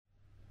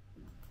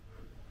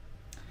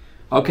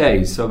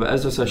Okay, so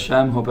Be'ezus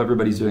Hashem, hope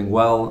everybody's doing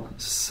well.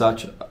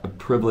 Such a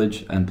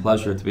privilege and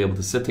pleasure to be able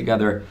to sit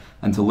together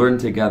and to learn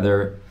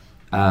together.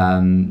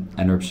 And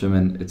Reb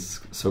Shimon,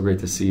 it's so great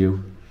to see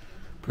you.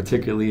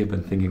 Particularly, I've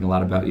been thinking a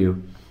lot about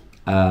you.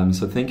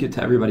 So thank you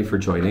to everybody for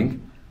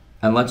joining.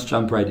 And let's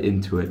jump right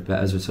into it,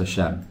 Be'ezus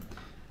Hashem.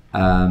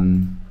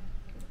 I'm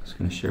just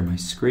going to share my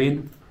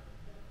screen.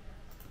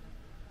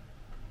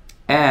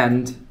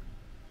 And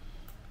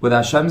with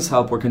Hashem's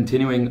help, we're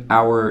continuing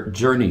our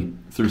journey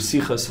through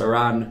Sichas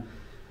Haran,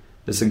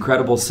 this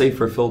incredible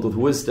sefer filled with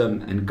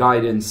wisdom and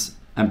guidance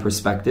and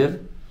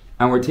perspective.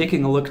 And we're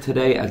taking a look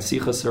today at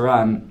Sichas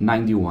Haran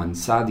 91,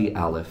 Sadi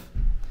Aleph.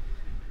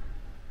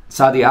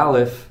 Sadi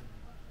Aleph,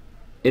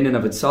 in and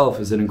of itself,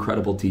 is an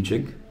incredible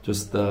teaching.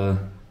 Just the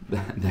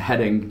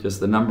heading,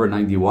 just the number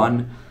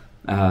 91,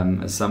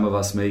 as some of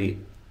us may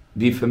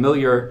be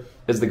familiar,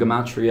 is the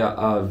gematria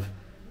of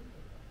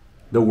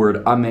the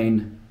word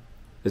Amen,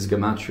 is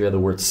gematria the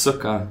word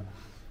Sukkah,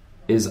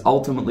 is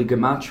ultimately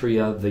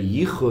gematria the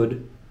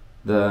yichud,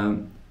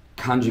 the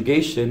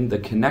conjugation, the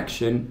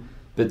connection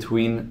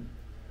between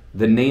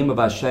the name of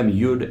Hashem,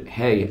 Yud,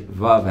 Hey,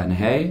 Vav, and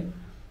Hey,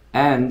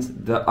 and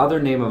the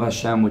other name of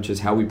Hashem, which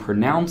is how we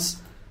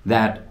pronounce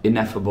that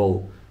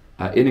ineffable,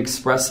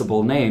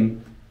 inexpressible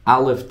name,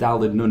 Aleph,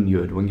 Daled, Nun,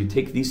 Yud. When you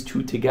take these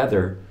two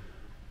together,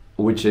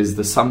 which is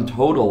the sum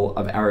total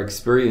of our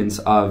experience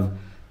of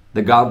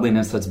the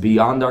godliness that's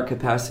beyond our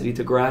capacity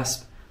to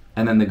grasp,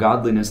 and then the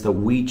godliness that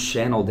we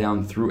channel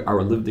down through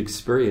our lived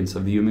experience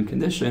of the human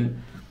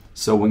condition.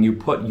 So when you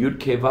put Yud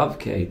Ke Vav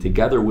Ke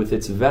together with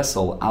its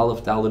vessel,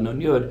 Aleph, Daled,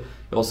 Nun, Yud,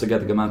 you also get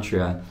the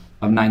gematria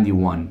of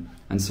 91.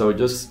 And so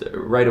just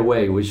right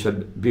away, we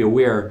should be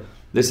aware,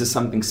 this is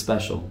something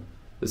special.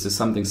 This is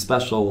something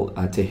special.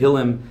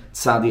 Tehillim,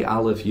 Tzadi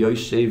Aleph,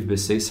 Yoshev,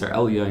 B'Seser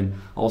Elyon,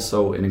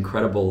 also an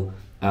incredible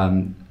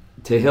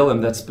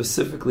Tehillim that's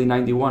specifically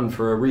 91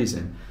 for a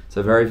reason. It's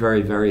a very,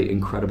 very, very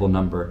incredible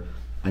number.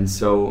 And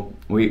so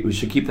we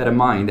should keep that in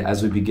mind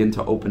as we begin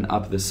to open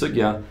up the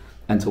sugya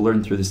and to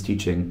learn through this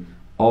teaching,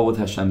 all with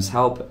Hashem's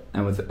help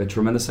and with a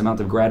tremendous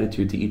amount of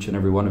gratitude to each and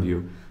every one of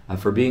you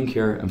for being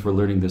here and for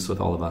learning this with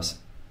all of us.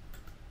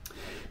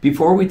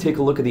 Before we take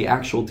a look at the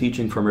actual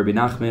teaching from Rebbe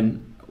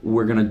Nachman,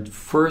 we're going to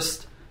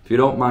first, if you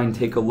don't mind,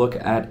 take a look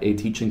at a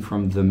teaching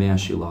from the Mea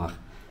Shilach,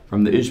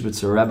 from the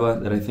Ishbitzer Rebbe,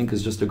 that I think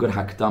is just a good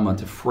hakdama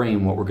to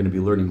frame what we're going to be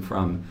learning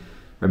from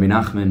Rebbe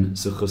Nachman,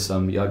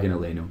 Zechusam Yagin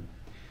Aleinu.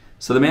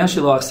 So the Mea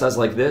Shilach says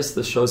like this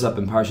shows up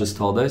in Parshas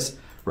Toldos,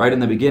 right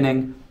in the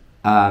beginning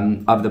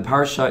of the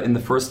Parsha, in the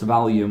first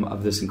volume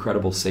of this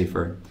incredible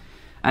sefer.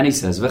 And he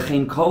says,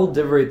 V'chein kol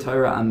divrei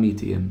Torah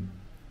amitiyim.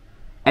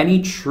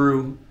 Any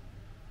true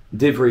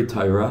divrei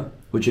Torah,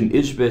 which in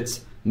Ishbitz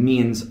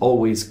means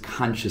always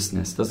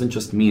consciousness, doesn't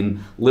just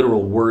mean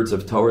literal words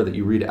of Torah that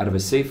you read out of a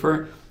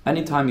sefer.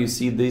 Anytime you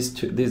see these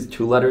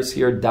two letters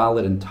here,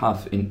 Dalet and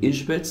Taf, in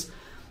Ishbitz,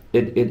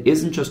 it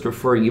isn't just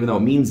referring, even though it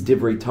means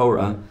divrei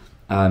Torah,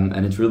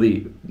 and it's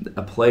really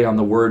a play on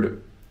the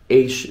word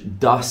Eish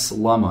Das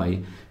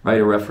Lamai, right?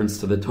 A reference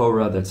to the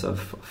Torah that's a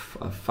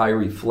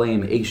fiery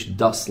flame, Eish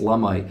Das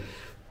Lamai.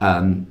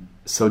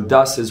 So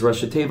Das is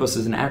Rosh Tevos,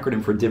 is an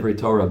acronym for Divrei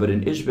Torah, but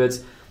in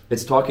Ishbitz,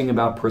 it's talking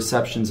about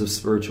perceptions of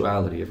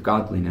spirituality, of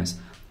godliness,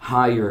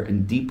 higher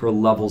and deeper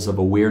levels of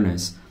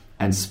awareness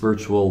and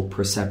spiritual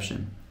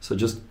perception. So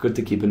just good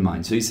to keep in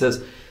mind. So he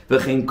says,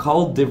 V'chein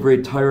kol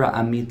divrei Torah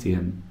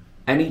amitiyim,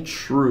 any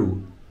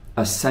true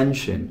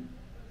ascension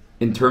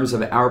in terms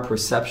of our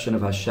perception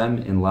of Hashem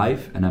in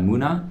life and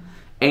Amunah,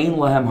 ein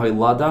lahem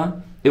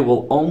haylada, it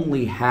will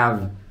only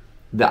have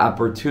the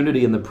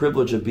opportunity and the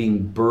privilege of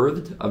being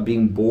birthed, of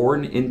being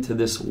born into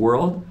this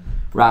world,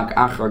 rak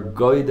achar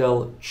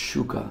goydel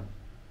shuka,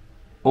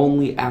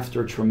 only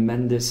after a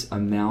tremendous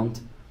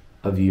amount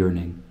of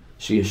yearning.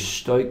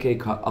 Sheyishtoike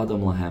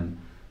ka'adam lahem,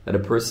 that a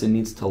person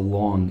needs to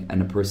long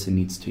and a person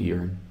needs to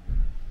yearn.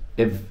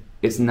 If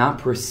it's not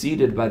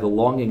preceded by the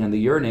longing and the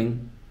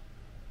yearning,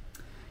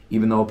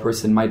 even though a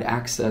person might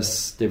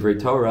access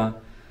Divrei Torah,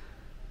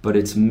 but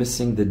it's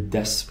missing the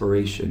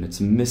desperation,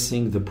 it's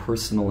missing the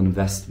personal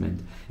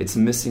investment, it's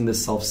missing the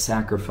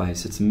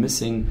self-sacrifice, it's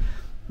missing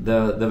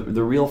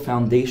the real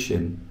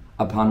foundation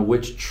upon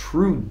which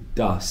true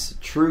das,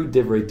 true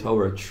Divrei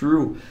Torah,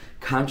 true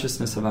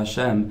consciousness of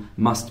Hashem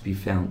must be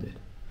founded.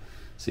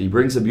 So he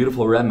brings a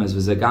beautiful remez,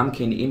 v'zegam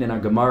kein in our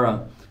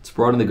Gemara. It's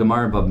brought in the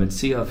Gemara Bab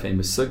Metzia,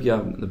 famous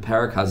sugya, the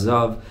Parak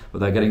Hazav,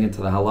 without getting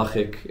into the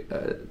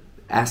halachic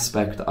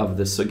aspect of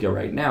the sugya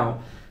right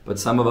now, but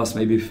some of us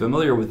may be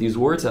familiar with these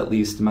words at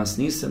least.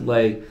 Masnisim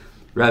le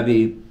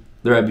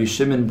Rabbi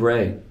Shimon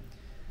Brei.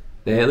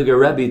 The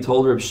Heilige Rebbe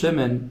told Rabbi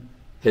Shimon,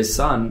 his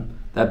son,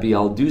 that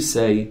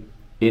Bialdusei,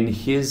 in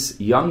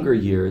his younger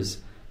years,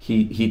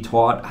 he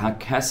taught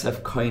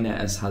Hakesef Koine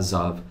es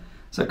Hazav.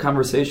 It's a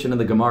conversation in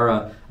the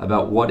Gemara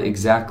about what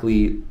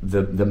exactly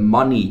the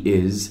money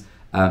is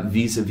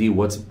vis-a-vis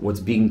what's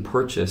being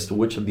purchased,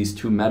 which of these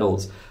two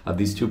metals, of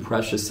these two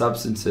precious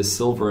substances,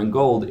 silver and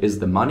gold, is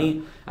the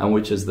money, and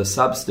which is the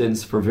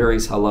substance for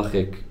various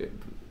halachic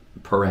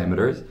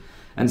parameters.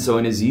 And so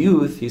in his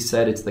youth, he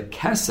said it's the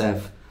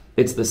kesef,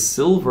 it's the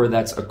silver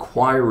that's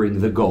acquiring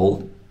the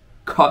gold.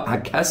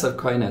 Ha-kesef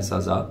koines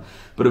hazav.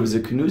 But it was a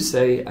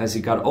knusei, as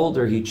he got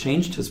older, he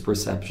changed his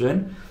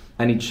perception,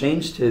 and he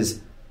changed his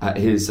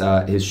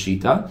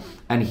shita,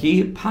 and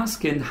he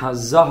paskin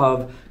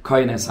hazahav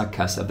koines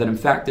ha-kesef, that in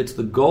fact it's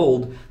the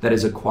gold that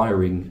is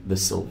acquiring the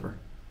silver.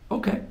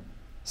 Okay.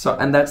 So,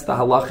 and that's the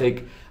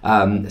halachic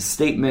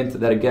statement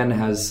that again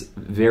has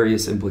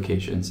various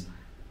implications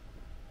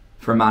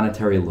for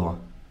monetary law.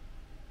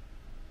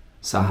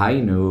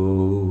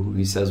 Sahainu,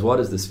 he says, what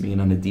does this mean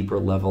on a deeper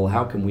level?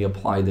 How can we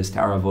apply this to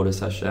our avodas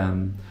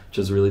Hashem, which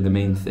is really the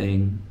main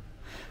thing?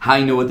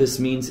 Hainu, what this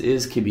means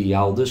is kibi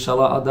yalda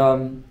shala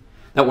adam,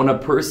 that when a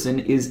person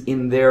is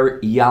in their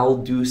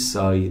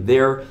yaldusai,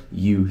 their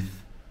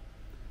youth,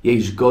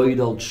 yesh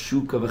goydal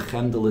shuka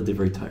v'chemdel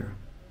divrei Torah.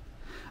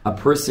 A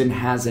person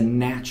has a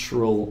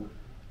natural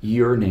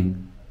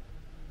yearning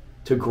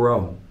to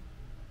grow,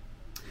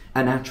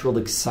 a natural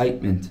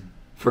excitement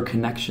for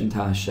connection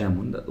to Hashem.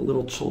 When the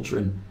little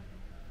children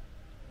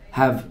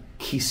have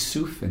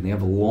kisufin, they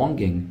have a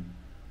longing,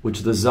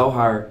 which the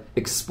Zohar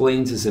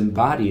explains is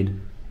embodied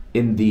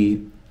in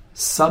the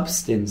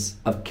substance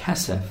of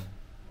kesef.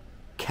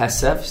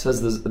 Kesef,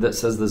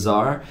 says the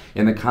Zohar,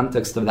 in the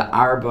context of the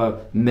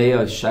Arba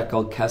Mea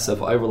Shekel Kesef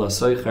Oivra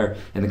Soicher,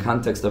 in the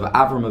context of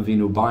Avram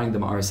Avinu buying the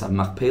Ma'aras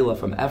Machpelah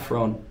from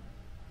Ephron,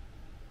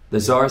 the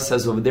Zohar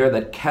says over there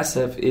that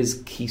Kesef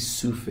is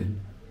kisufin.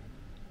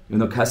 Even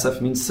though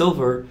Kesef means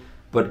silver,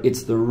 but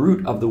it's the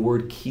root of the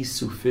word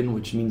kisufin,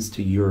 which means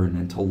to yearn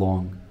and to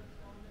long.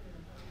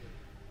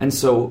 And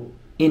so,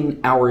 in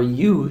our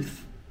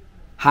youth,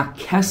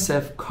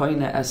 ha-kesef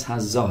koine es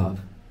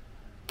hazav,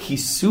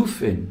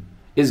 kisufin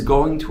is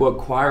going to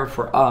acquire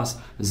for us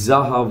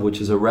zahav, which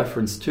is a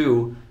reference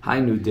to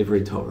hainu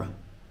divrei Torah,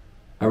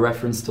 a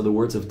reference to the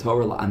words of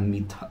Torah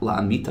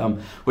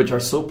la'amitam, which are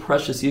so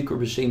precious, yikur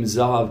b'shem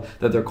zahav,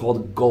 that they're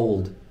called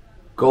gold.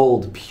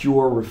 Gold,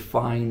 pure,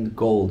 refined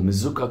gold.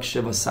 Mezukak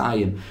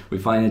shevasayim. We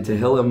find in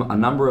Tehillim a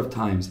number of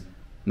times.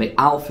 Me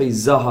alfei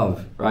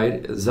zahav,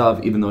 right?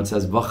 Zav, even though it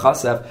says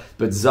v'chasef,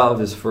 but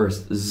zav is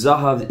first.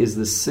 Zahav is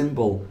the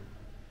symbol,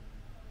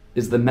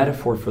 is the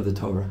metaphor for the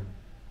Torah.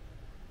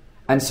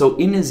 And so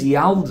in his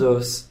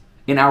yaldos,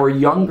 in our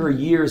younger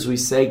years, we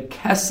say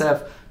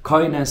kesef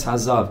koines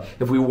hazav.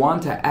 If we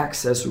want to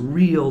access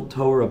real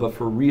Torah, but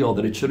for real,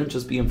 that it shouldn't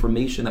just be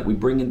information that we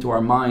bring into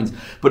our minds,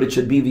 but it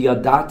should be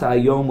v'yadata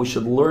ayom, we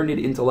should learn it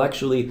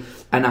intellectually,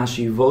 and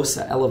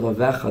ashivosa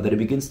elavavecha, that it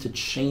begins to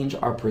change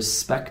our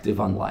perspective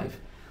on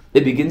life.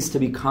 It begins to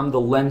become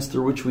the lens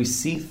through which we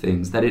see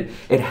things, that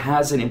it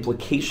has an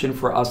implication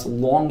for us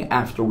long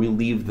after we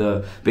leave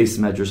the Beis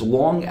Medrash,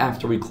 long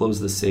after we close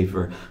the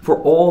Sefer,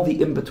 for all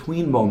the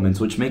in-between moments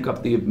which make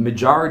up the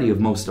majority of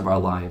most of our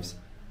lives.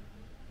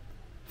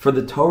 For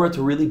the Torah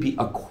to really be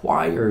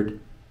acquired,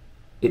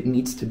 it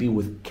needs to be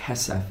with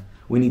kesef.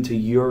 We need to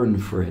yearn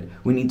for it.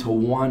 We need to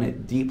want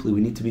it deeply. We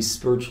need to be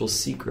spiritual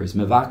seekers,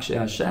 mevakshe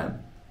Hashem.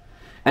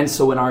 And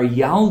so in our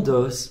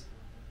yaldos,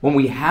 when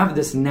we have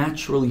this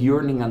natural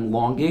yearning and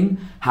longing,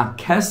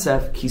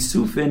 ha-kesef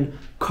kisufin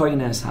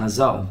koines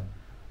hazav,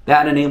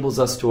 that enables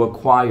us to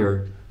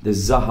acquire the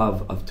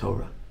zahav of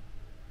Torah.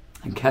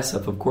 And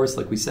kesef, of course,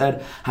 like we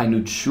said,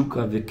 hainu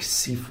tshuka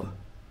v'ksifa,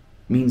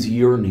 means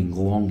yearning,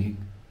 longing.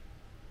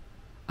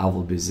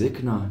 Avol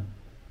bezikna,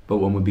 but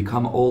when we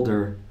become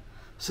older,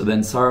 so then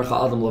sarach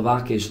adam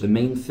lavakesh, the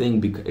main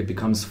thing, it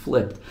becomes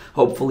flipped.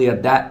 Hopefully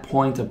at that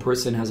point a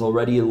person has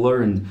already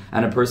learned,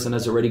 and a person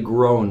has already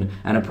grown,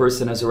 and a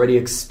person has already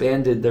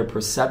expanded their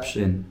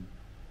perception.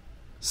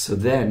 So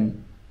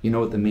then, you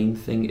know what the main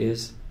thing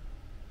is?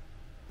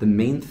 The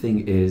main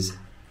thing is...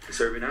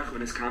 So Rebbe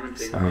Nachman is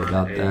commenting sorry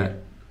about that.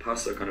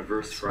 Pasuk on a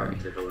verse from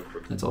Tehillim.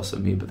 That's also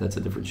me, but that's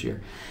a different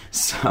shir.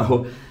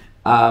 So,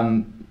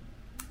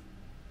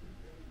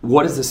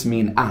 what does this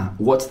mean?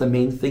 What's the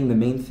main thing? The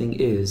main thing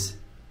is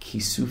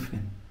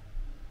kisufin.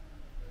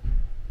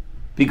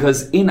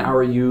 Because in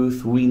our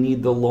youth, we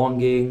need the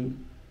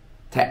longing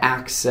to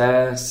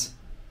access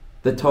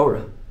the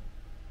Torah.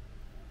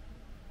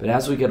 But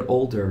as we get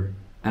older,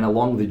 and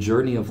along the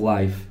journey of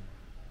life,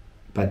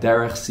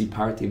 Baderech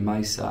Siparti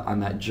Maisa, on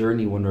that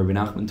journey when Rebbe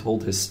Nachman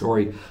told his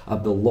story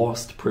of the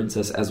lost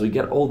princess, as we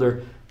get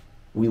older,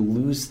 we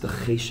lose the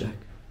cheshek.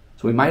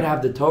 So we might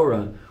have the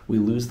Torah, we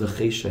lose the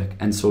cheshek,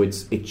 and so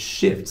it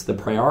shifts, the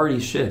priority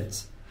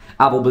shifts.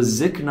 Abel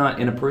bezikna,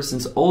 in a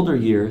person's older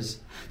years,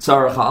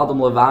 tzarach ha'adam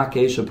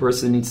levakesh, a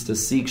person needs to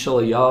seek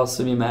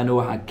shalayas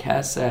mimenu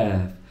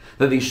hakesef,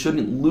 that they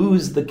shouldn't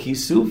lose the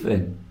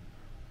kisufin.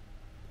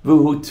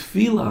 V'hu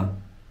tefila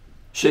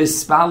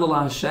she'ispalel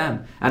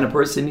Hashem, and a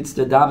person needs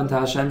to daven to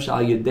Hashem shal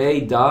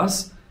yedei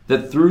das,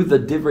 that through the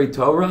divrei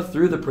Torah,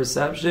 through the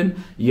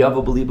perception,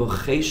 yavo b'libo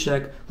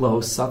cheshek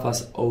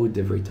lahosafas o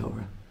divrei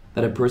Torah.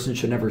 That a person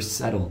should never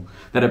settle.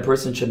 That a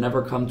person should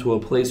never come to a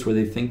place where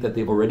they think that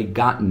they've already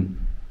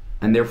gotten,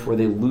 and therefore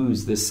they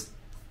lose this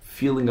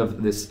feeling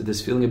of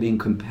this feeling of being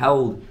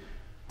compelled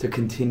to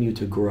continue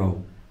to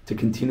grow, to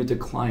continue to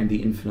climb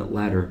the infinite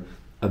ladder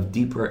of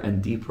deeper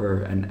and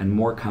deeper and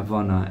more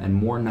kavana and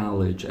more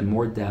knowledge and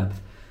more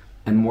depth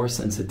and more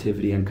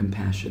sensitivity and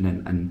compassion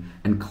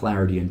and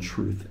clarity and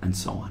truth and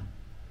so on.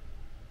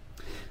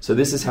 So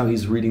this is how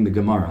he's reading the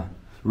Gemara.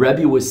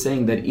 Rebbe was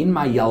saying that in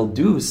my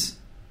yalduse,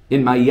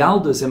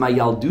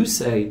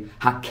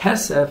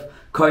 hakesef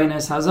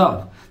koines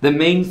hazav. The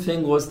main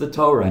thing was the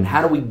Torah. And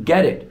how do we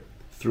get it?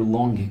 Through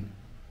longing.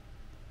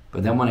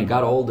 But then when I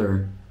got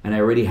older and I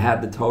already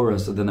had the Torah,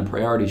 so then the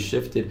priority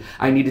shifted.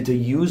 I needed to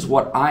use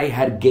what I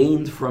had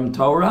gained from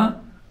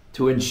Torah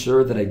to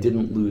ensure that I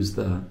didn't lose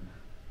the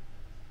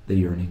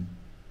yearning.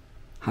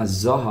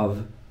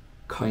 Hazav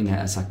koine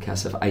es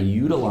hakesef. I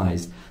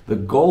utilized the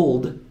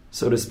gold,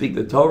 so to speak,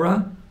 the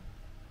Torah,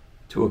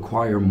 to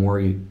acquire more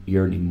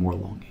yearning, more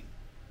longing.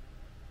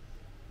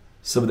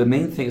 So the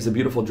main thing is a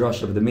beautiful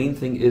drasha, but the main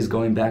thing is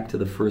going back to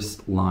the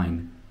first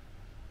line.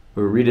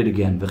 We'll read it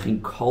again.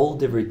 V'chin kol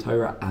divrei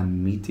Torah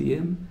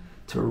amitiyim,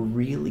 to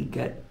really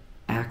get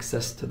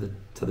access to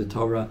the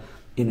Torah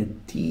in a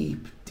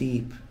deep,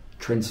 deep,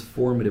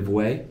 transformative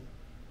way.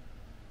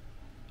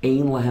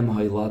 Ein lahem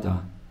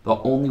haylada. The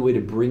only way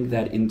to bring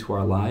that into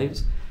our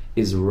lives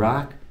is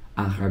rak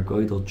achar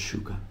goydel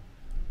tshuka.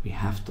 We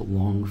have to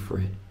long for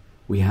it.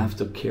 We have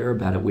to care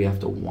about it. We have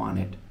to want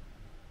it.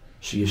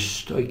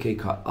 Sheyishtoike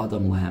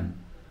ka'adam lahem.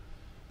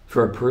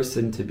 For a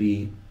person to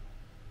be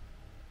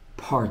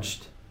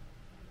parched,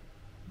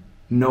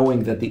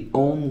 knowing that the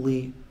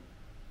only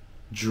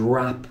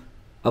drop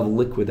of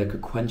liquid that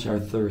could quench our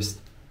thirst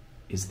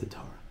is the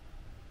Torah.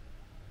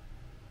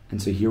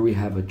 And so here we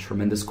have a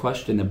tremendous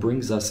question that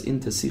brings us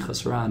into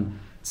Sichas Ran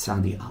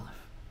Tzadi Aleph.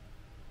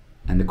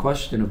 And the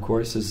question, of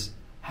course, is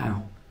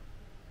how?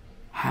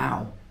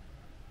 How?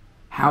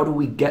 How do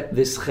we get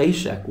this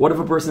cheshek? What if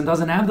a person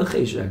doesn't have the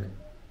cheshek?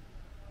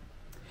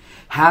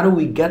 How do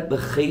we get the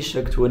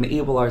cheshek to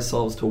enable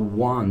ourselves to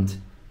want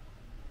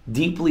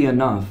deeply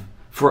enough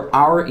for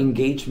our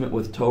engagement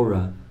with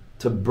Torah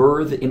to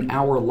birth in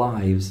our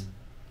lives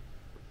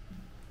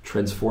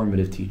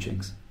transformative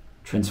teachings,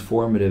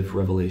 transformative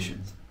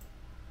revelations?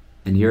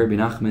 And here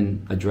Rebbe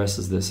Nachman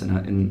addresses this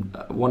in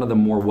one of the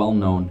more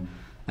well-known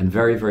and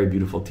very, very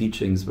beautiful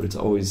teachings, but it's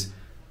always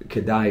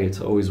kedai,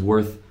 it's always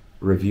worth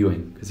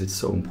reviewing because it's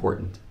so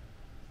important.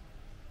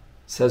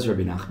 Says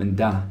Rebbe Nachman,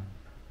 Da,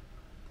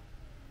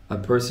 a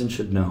person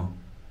should know,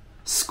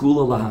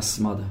 skula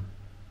lahasmada.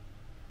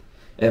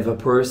 If a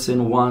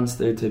person wants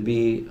there to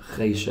be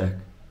cheshek,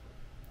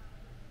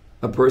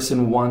 a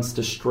person wants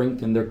to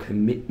strengthen their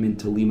commitment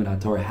to Limud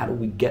HaTorah. How do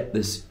we get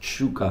this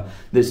tshuka,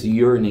 this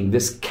yearning,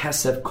 this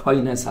kesef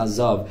koines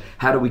hazav?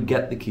 How do we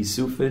get the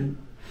kisufin?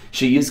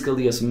 Sheyizka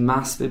liyas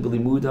maspe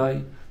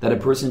b'limudai, that a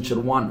person should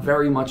want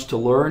very much to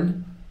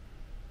learn.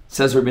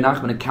 Says Rebbe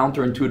Nachman, a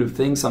counterintuitive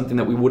thing, something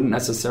that we wouldn't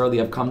necessarily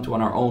have come to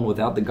on our own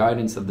without the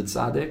guidance of the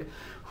tzaddik.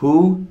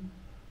 Who?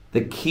 The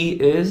key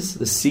is,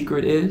 the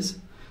secret is,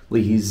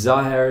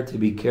 lihizaher, to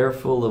be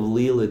careful of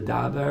li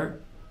ledaber,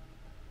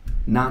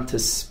 not to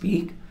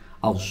speak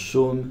al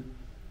shum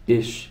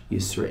ish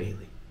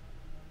Yisraeli,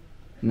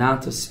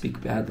 not to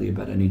speak badly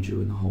about any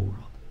Jew in the whole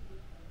world.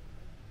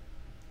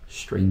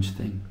 Strange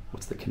thing.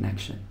 What's the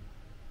connection?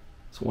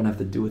 So one have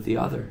to do with the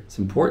other. It's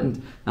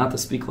important not to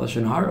speak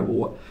lashon hara.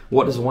 But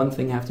what does one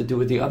thing have to do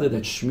with the other?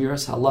 That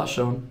shmiras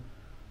halashon,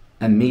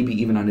 and maybe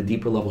even on a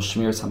deeper level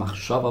shmiras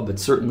hamachshava, but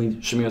certainly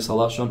shmiras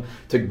halashon,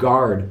 to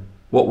guard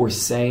what we're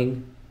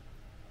saying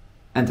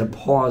and to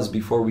pause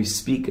before we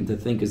speak and to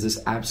think, is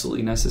this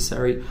absolutely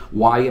necessary?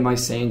 Why am I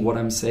saying what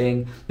I'm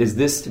saying? Is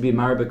this to be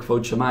marabek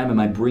kvod shamayim? Am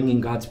I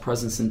bringing God's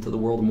presence into the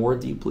world more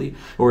deeply?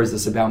 Or is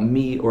this about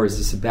me? Or is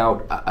this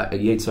about a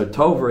Yetzer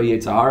Tov or a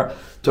Yetzer Hara?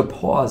 To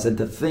pause and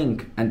to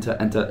think and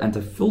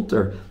to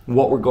filter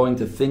what we're going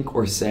to think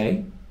or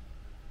say,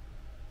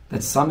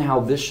 that somehow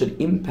this should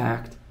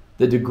impact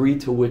the degree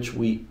to which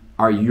we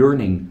are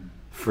yearning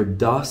for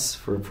das,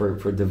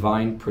 for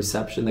divine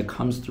perception that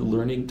comes through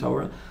learning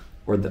Torah,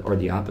 or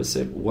the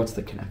opposite. What's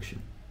the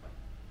connection?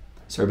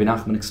 So Rebbe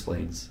Nachman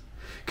explains,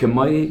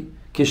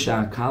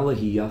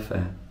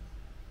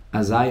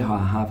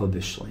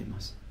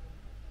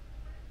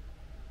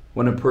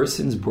 when a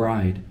person's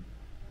bride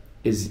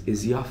is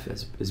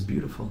yafeh, is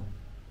beautiful,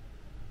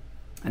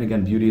 and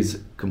again, beauty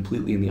is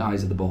completely in the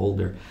eyes of the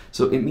beholder,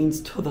 so it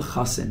means to the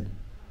chassan,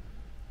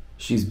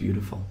 she's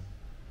beautiful,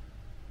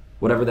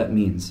 whatever that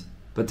means,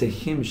 but to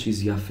him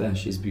she's yafeh,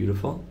 she's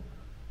beautiful.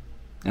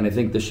 And I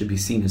think this should be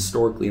seen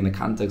historically in the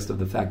context of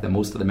the fact that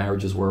most of the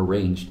marriages were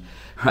arranged,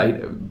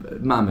 right?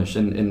 Mamish,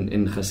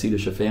 in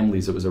Hasidic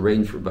families, it was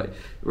arranged by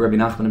Rabbi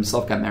Nachman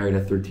himself got married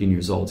at 13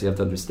 years old. So you have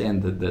to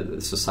understand that the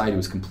society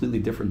was completely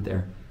different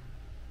there.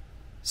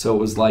 So it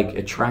was like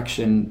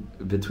attraction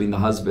between the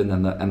husband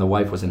and the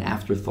wife was an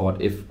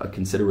afterthought, if a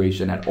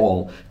consideration at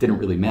all, didn't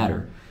really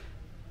matter.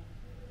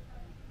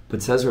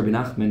 But says Rabbi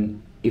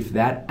Nachman, if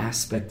that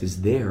aspect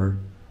is there,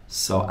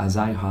 so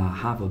azai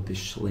ha'ahava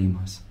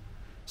b'shleimas.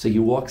 So he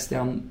walks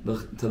down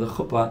to the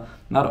chuppah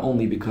not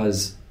only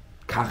because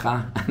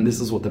kacha, and this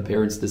is what the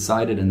parents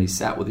decided, and they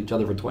sat with each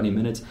other for 20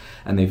 minutes,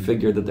 and they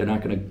figured that they're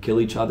not going to kill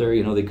each other,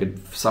 they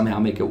could somehow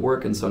make it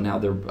work, and so now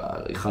they're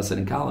chassid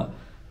and kala.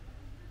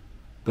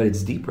 But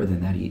it's deeper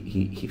than that.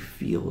 He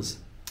feels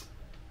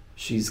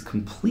she's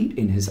complete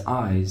in his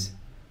eyes,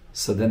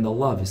 so then the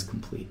love is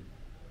complete.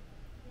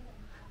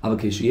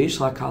 But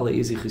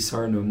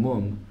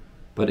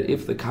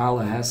if the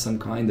kala has some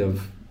kind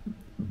of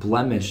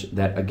blemish,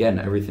 that again,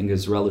 everything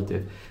is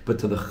relative, but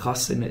to the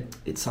chassin,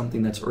 it's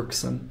something that's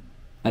irksome.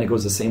 And it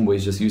goes the same way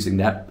as just using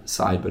that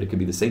side, but it could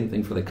be the same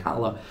thing for the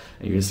kala.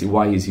 And you're going to see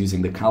why he's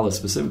using the kala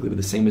specifically, but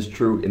the same is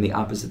true in the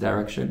opposite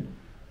direction.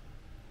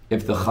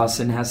 If the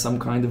chassin has some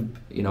kind of,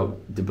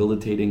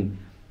 debilitating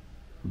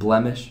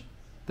blemish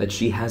that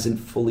she hasn't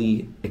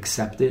fully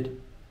accepted,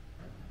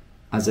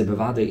 so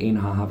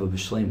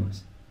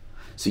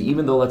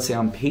even though, let's say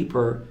on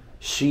paper,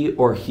 she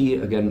or he,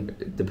 again,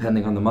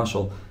 depending on the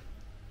mashal,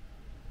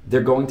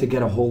 they're going to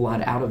get a whole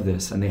lot out of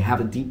this, and they have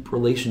a deep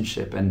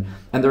relationship, and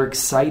they're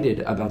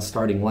excited about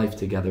starting life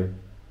together.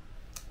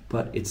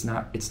 But it's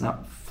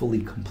not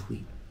fully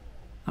complete.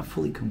 Not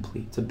fully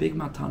complete. It's a big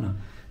matana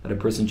that a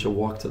person should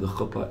walk to the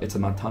chuppah. It's a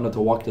matana to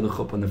walk to the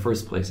chuppah in the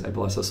first place. I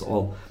bless us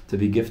all to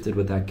be gifted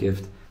with that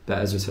gift.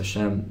 Be'ezras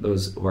Hashem,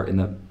 those who are in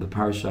the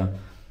parasha,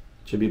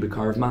 should be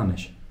bekar of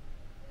mamish.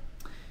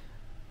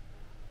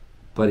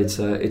 But it's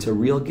a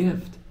real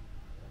gift,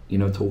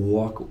 to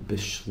walk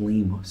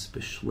b'shleimus.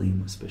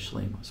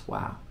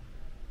 Wow.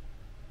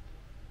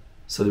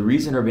 So the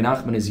reason Rabbi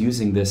Nachman is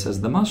using this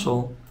as the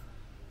mashal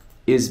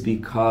is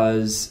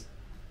because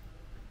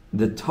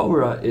the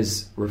Torah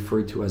is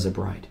referred to as a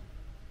bride.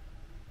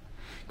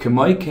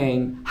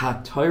 K'moikein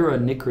ha-Torah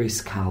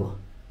nikres kala.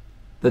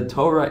 The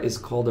Torah is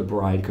called a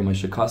bride.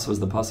 K'moishakasa, as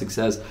the pasuk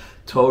says,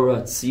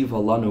 Torah tziva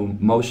lanu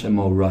Moshe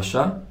mo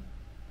rasha.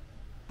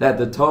 That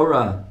the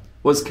Torah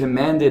was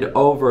commanded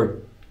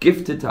over,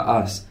 gifted to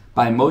us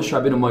by Moshe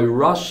Rabbeinu mo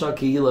rasha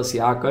Kehilas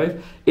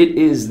Yaakov. It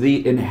is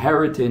the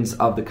inheritance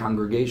of the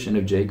congregation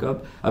of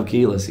Jacob, of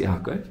Kehilas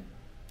Yaakov.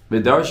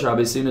 V'darsha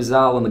Rabbi Sina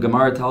Zal, and the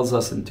Gemara tells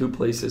us in two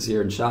places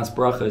here in Shas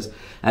Brachas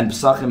and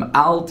Pesachim,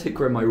 Al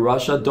Tikra my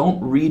Rasha, don't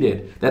read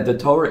it that the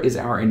Torah is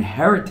our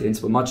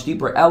inheritance, but much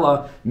deeper,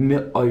 Ella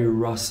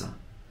mi'oyrasa.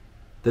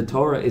 The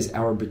Torah is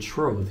our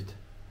betrothed.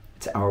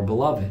 It's our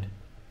beloved.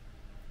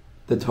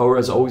 The Torah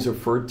is always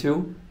referred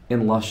to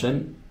in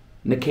Lashon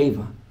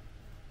Nekeva.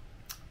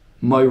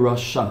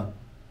 Moyrasha.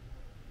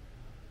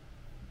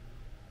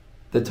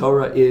 The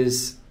Torah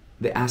is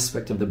the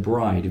aspect of the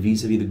bride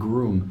vis-a-vis the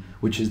groom,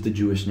 which is the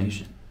Jewish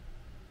nation.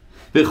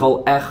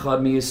 V'chol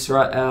echad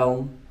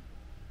miYisrael,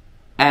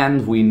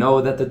 and we know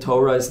that the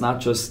Torah is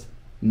not just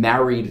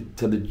married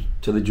to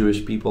the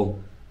Jewish people,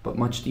 but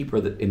much deeper,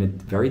 in a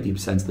very deep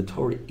sense, the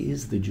Torah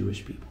is the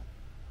Jewish people.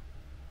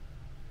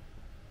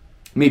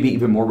 Maybe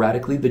even more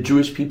radically, the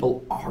Jewish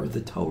people are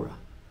the Torah.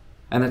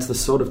 And that's the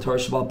sod of Torah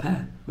Sheba'al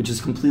Peh, which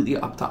is completely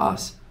up to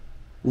us.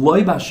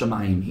 Loi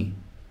b'shamayim hi.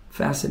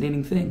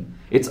 Fascinating thing.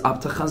 It's up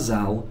to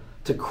Chazal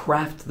to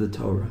craft the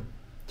Torah,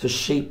 to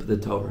shape the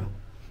Torah.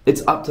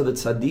 It's up to the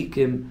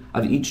tzaddikim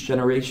of each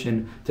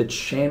generation to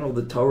channel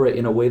the Torah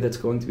in a way that's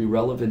going to be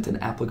relevant and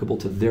applicable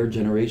to their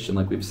generation,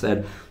 like we've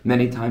said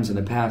many times in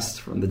the past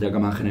from the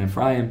Dagamach and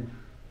Ephraim.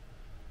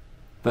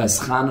 That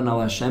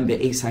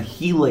tzaddikim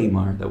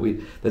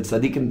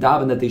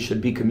daven that they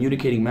should be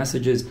communicating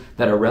messages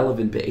that are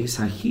relevant be'es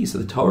hahi. So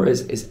the Torah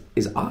is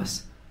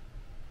us.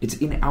 It's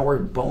in our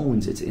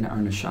bones. It's in our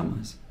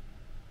neshamas.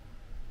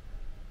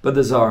 But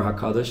the Zohar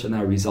HaKadosh, and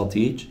our result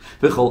teach,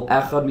 that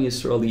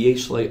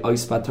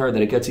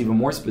it gets even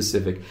more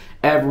specific.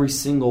 Every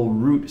single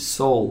root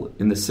soul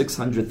in the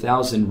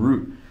 600,000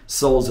 root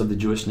souls of the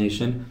Jewish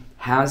nation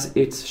has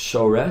its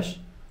shoresh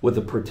with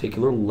a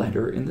particular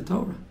letter in the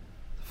Torah.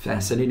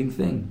 Fascinating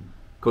thing.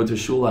 Go to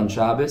shul on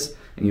Shabbos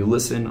and you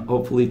listen,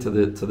 hopefully, to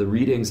the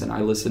readings, and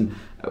I listen,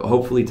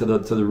 hopefully, to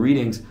the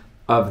readings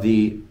of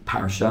the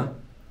parsha.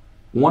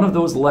 One of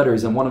those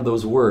letters and one of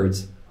those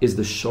words is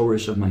the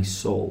shorish of my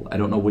soul. I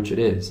don't know which it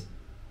is,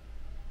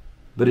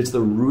 but it's the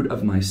root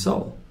of my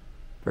soul.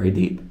 Very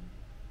deep.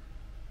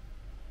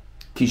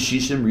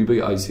 Kishishim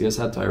ribay Isiyas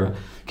HaTorah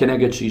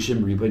Keneged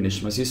Shishim ribay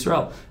Nishmas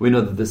Yisrael. We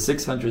know that the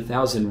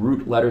 600,000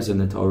 root letters in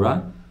the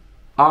Torah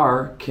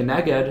are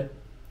connected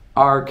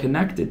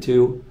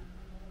to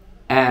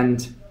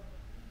and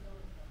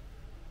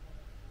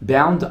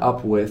bound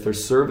up with, or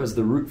serve as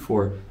the root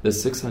for, the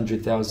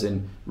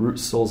 600,000 root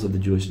souls of the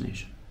Jewish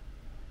nation.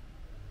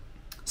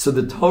 So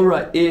the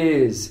Torah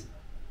is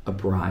a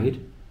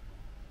bride,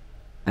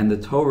 and the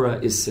Torah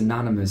is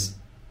synonymous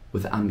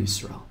with Am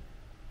Yisrael.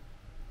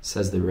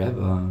 Says the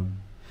Rebbe,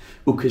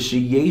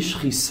 Ukashiyesh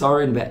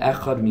chisarin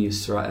be'echad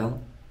miYisrael.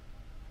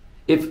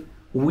 If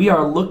we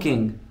are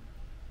looking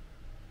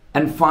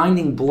and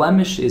finding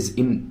blemishes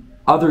in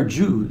other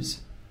Jews,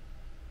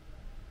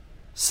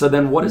 so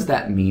then what does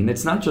that mean?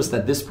 It's not just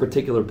that this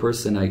particular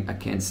person I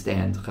can't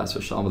stand, chas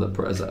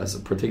v'shalom, as a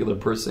particular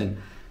person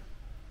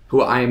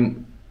who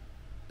I'm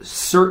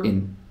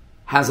certain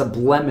has a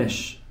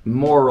blemish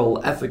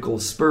moral, ethical,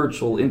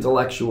 spiritual,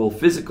 intellectual,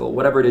 physical,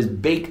 whatever it is,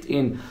 baked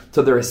in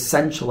to their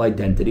essential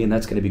identity, and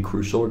that's going to be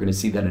crucial. We're going to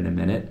see that in a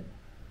minute.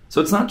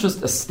 So it's not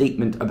just a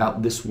statement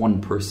about this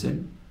one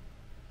person,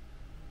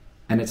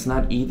 and it's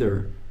not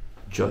either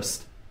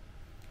just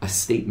a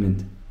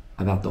statement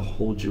about the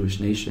whole Jewish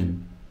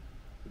nation.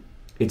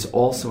 It's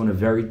also, in a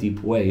very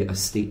deep way, a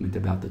statement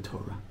about the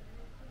Torah.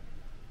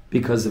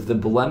 Because if the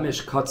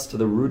blemish cuts to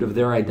the root of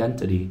their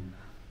identity,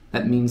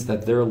 that means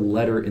that their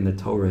letter in the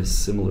Torah is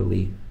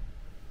similarly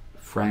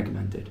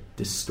fragmented,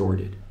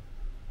 distorted,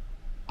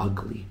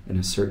 ugly, in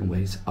a certain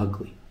ways,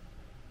 ugly.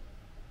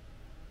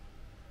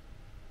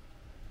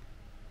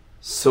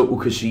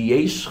 So, if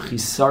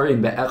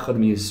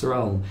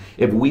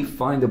we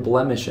find a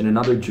blemish in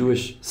another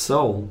Jewish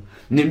soul,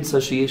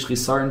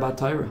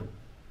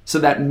 so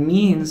that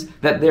means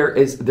that there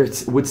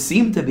would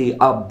seem to be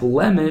a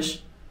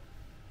blemish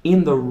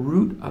in the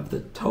root of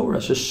the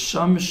Torah,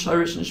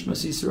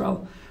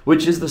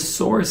 which is the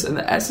source and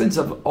the essence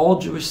of all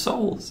Jewish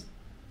souls.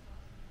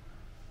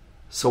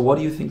 So what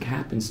do you think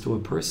happens to a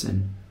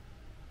person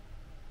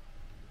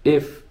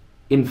if,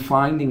 in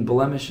finding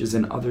blemishes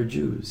in other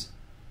Jews,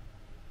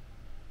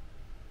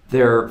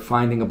 they're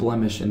finding a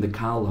blemish in the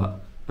Kala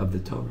of the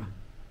Torah?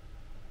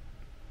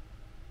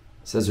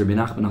 Says Rebbe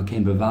Nachman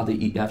al-Kain,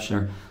 b'vadi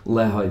yafshar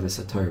lehay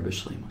v'satar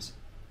b'shleimus.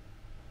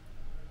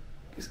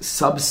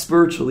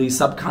 Sub-spiritually,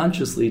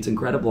 subconsciously, it's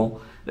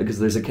incredible because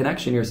there's a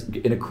connection here.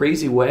 In a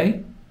crazy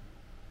way,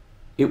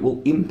 it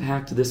will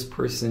impact this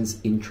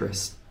person's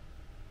interest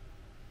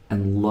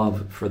and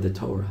love for the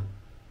Torah.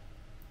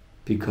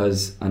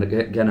 Because,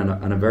 again,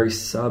 on a very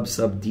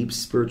deep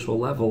spiritual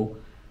level,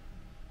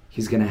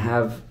 he's going to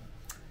have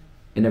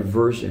an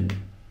aversion.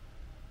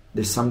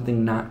 There's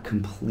something not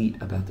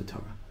complete about the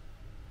Torah.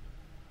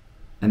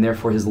 And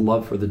therefore his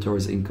love for the Torah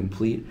is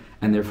incomplete,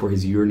 and therefore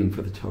his yearning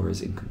for the Torah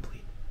is incomplete.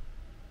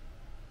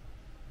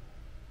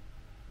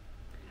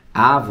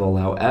 Aval,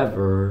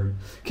 however,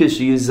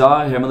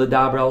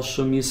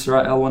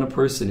 when a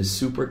person is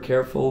super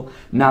careful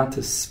not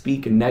to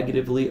speak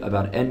negatively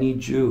about any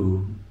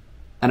Jew,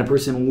 and a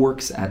person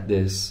works at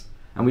this,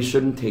 and we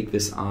shouldn't take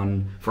this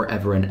on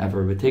forever and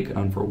ever, but take it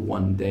on for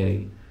one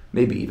day,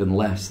 maybe even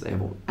less. They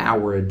have an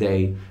hour a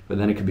day, but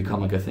then it can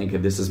become like a thing.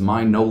 If this is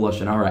my no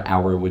Lashon Hara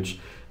hour, which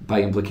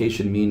by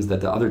implication means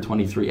that the other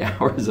 23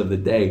 hours of the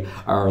day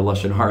are our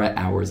Lashon Hara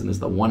hours, and there's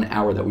the 1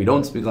 hour that we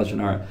don't speak Lashon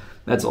Hara.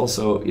 That's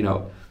also,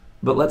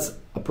 but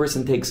a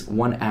person takes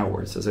 1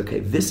 hour, says, okay,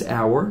 this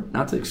hour,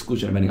 not to the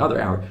exclusion of any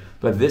other hour,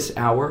 but this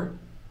hour,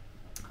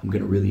 I'm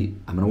going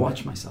to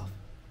watch myself.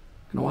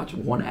 I'm going to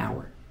watch 1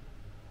 hour.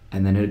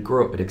 And then it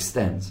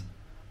extends.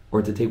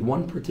 Or to take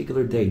one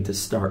particular day to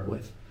start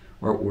with.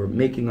 Or we're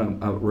making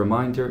a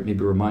reminder,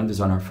 maybe reminders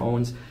on our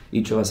phones.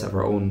 Each of us have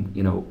our own,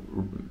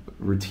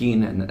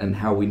 routine and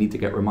how we need to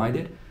get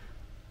reminded.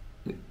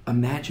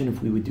 Imagine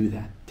if we would do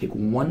that. Take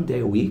 1 day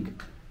a week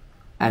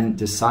and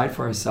decide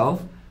for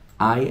ourselves,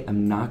 I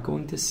am not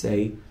going to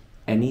say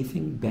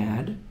anything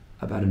bad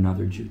about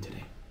another Jew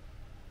today.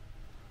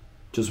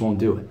 Just won't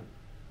do it.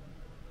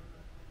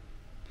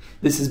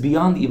 This is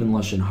beyond even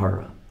Lashon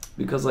Hara.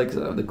 Because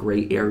the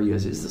gray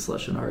areas, is this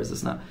Lashon Hara, is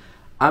this not?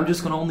 I'm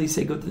just going to only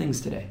say good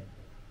things today.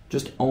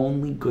 Just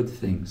only good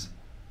things.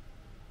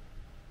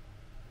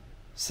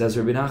 Says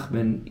Rebbe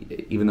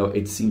Nachman, even though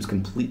it seems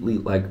completely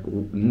like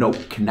no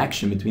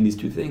connection between these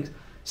two things,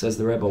 says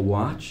the Rebbe,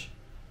 watch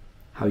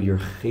how your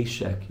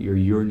cheshek, your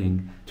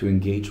yearning to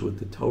engage with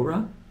the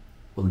Torah,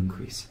 will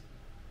increase.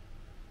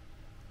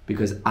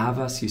 Because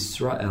Avas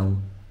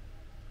Yisrael,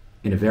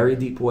 in a very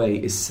deep way,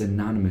 is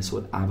synonymous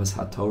with Avas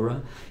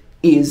HaTorah,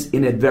 is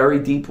in a very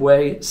deep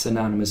way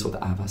synonymous with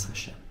Avas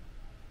Hashem.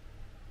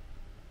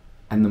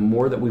 And the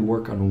more that we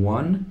work on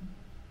one,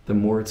 the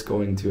more it's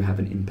going to have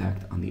an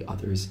impact on the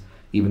others.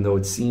 Even though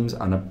it seems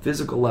on a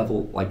physical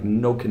level like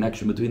no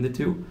connection between the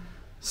two,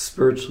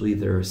 spiritually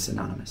they're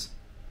synonymous.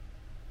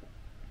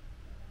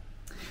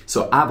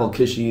 So Aval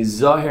Kishi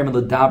Zahir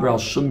Medaber al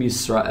Shum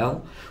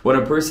Yisrael, when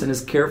a person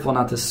is careful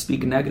not to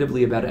speak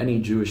negatively about any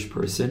Jewish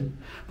person,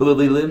 and a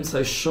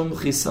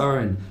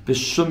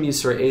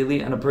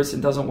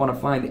person doesn't want to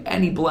find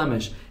any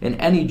blemish in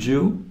any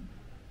Jew,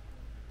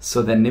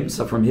 so then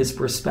Nimsa, from his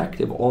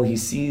perspective, all he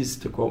sees,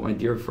 to quote my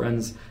dear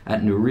friends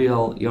at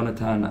Nuriel,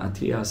 Yonatan,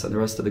 Atias, and the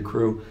rest of the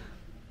crew,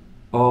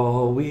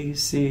 all we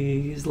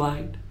see is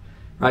light.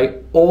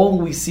 Right? All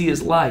we see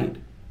is light.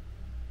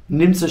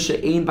 Nimsa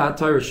she'ein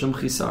ba'Torah shum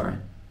chisaron.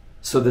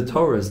 So the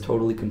Torah is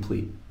totally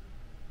complete.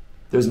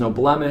 There's no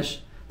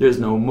blemish. There's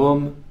no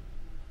mum.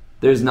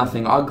 There's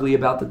nothing ugly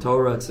about the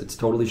Torah. It's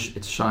totally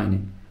it's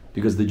shining,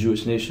 because the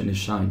Jewish nation is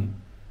shining,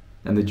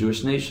 and the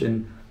Jewish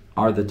nation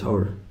are the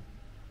Torah,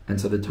 and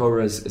so the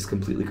Torah is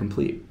completely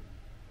complete.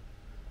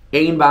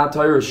 Ein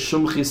ba'Torah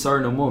shum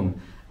chisaron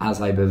mum.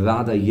 As I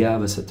bevada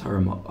yavas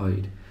haTorah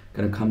ma'od.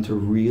 Going to come to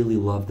really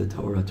love the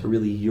Torah, to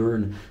really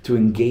yearn, to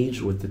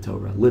engage with the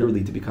Torah,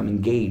 literally to become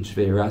engaged.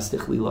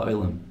 Ve'erastichli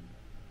la'olam.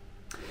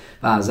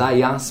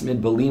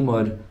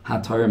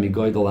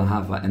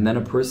 And then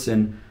a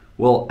person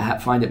will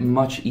find it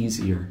much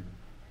easier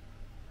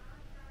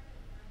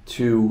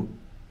to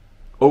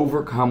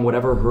overcome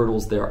whatever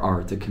hurdles there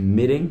are to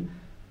committing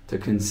to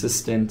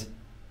consistent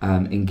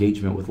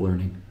engagement with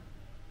learning.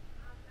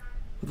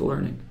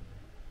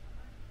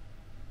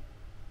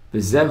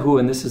 V'zehu,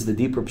 and this is the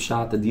deeper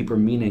pshat, the deeper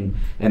meaning.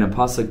 In a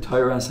pasuk,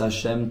 Torah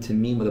Hashem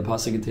Timima, the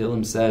pasuk in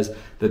Tehillim says,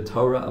 the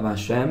Torah of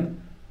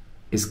Hashem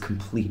is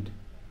complete.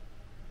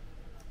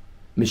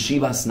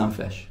 Meshivas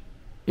nafesh,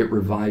 it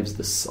revives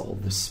the soul,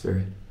 the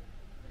spirit.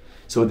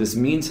 So what this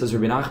means, says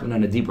Rebbe Nachman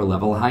on a deeper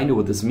level, Hainu,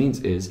 what this means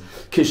is,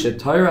 Kishet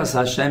Torah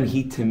Hashem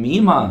hi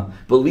timima,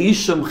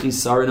 b'lishum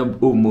chisaron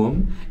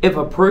umum, if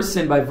a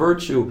person, by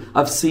virtue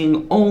of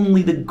seeing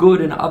only the good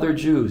in other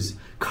Jews,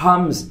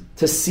 comes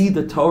to see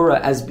the Torah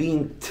as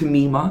being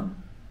timima,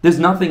 there's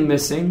nothing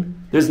missing,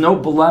 there's no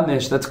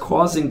blemish that's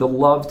causing the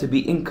love to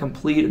be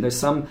incomplete, and there's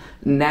some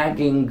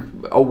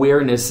nagging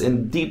awareness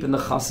and deep in the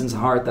chassan's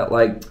heart that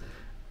like,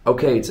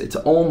 okay, it's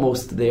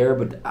almost there,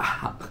 but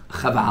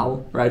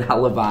chaval, right,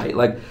 halavai,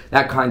 like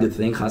that kind of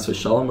thing, chas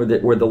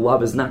v'shalom, where the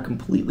love is not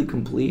completely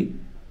complete.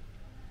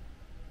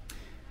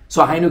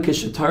 So hainu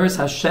kishataris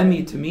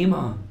Hashemi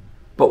tamima.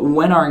 But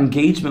when our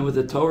engagement with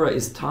the Torah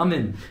is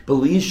tamin,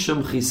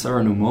 b'lishum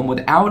chisaron umum,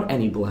 without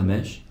any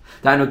blemish,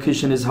 like we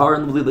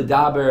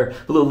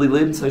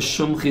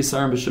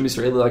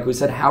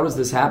said, how does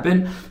this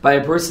happen? By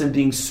a person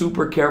being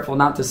super careful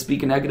not to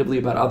speak negatively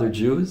about other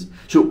Jews,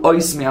 who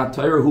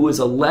is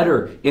a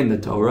letter in the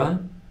Torah.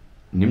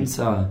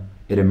 It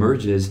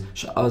emerges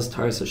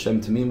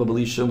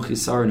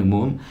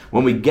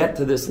when we get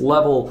to this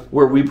level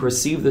where we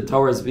perceive the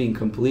Torah as being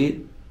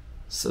complete.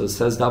 So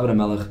says David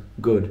HaMelech,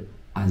 good.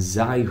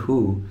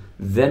 Azaihu,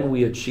 then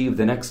we achieve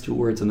the next two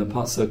words in the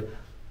pasuk,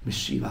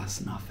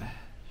 Meshivas nafesh.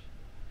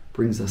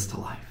 Brings us to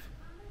life.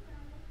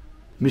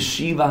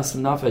 Meshivas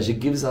nafesh,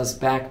 it gives us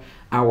back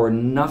our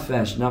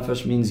nafesh.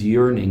 Nafesh means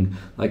yearning.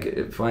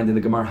 Like find in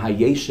the Gemara,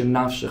 hayeshim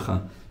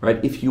nafshecha,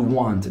 right? If you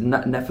want.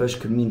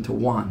 Nefesh could mean to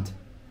want.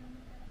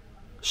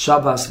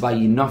 Shavas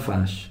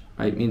vayinafash,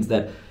 right? Means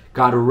that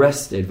God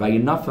rested.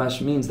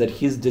 Vayinafash means that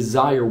his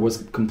desire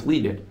was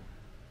completed.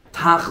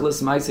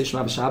 Tachlis Ma'aseh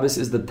Shema Shabbos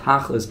is the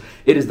tachlis.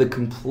 It is the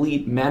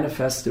complete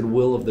manifested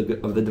will of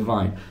the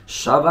divine.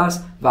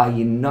 Shavas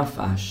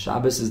vayinafash.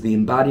 Shabbos is the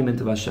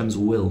embodiment of Hashem's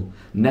will.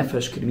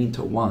 Nefesh could mean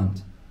to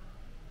want.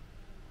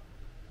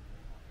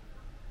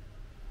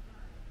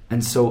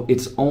 And so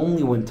it's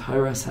only when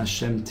Tairas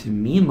Hashem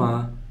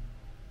Timima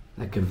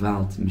that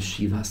Gevalt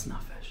Meshivas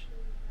Nafesh.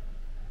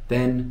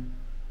 Then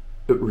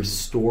it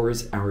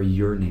restores our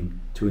yearning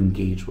to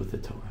engage with the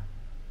Torah.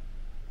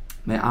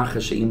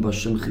 Because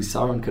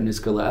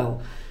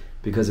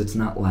it's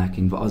not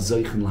lacking. And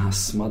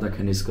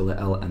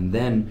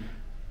then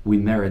we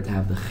merit to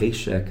have the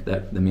cheshek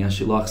that the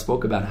Miyashilach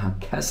spoke about,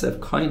 ha-kesef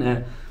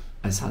koine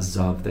as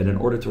hazav, that in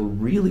order to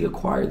really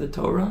acquire the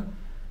Torah,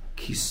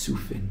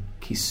 kisufin,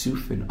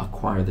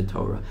 acquire the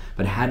Torah.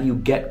 But how do you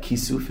get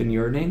kisufin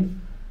yearning?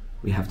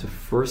 We have to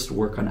first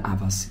work on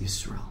Avas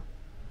Yisrael.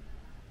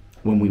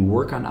 When we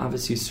work on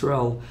Avas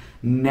Yisrael,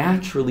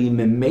 naturally,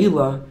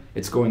 memela,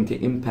 it's going to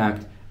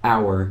impact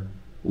our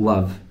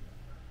love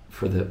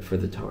for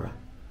the Torah.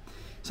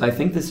 So I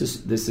think this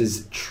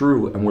is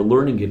true, and we're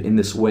learning it in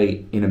this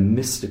way in a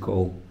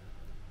mystical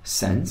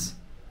sense,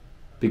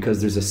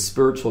 because there's a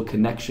spiritual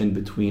connection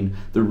between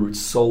the root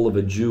soul of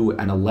a Jew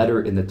and a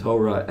letter in the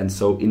Torah, and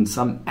so in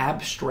some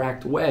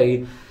abstract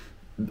way,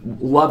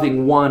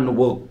 loving one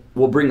will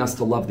bring us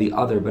to love the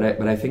other,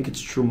 but I think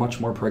it's true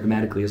much more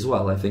pragmatically as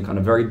well. I think on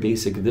a very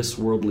basic, this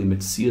worldly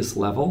mitzias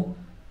level,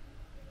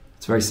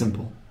 it's very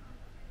simple.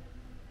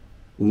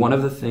 One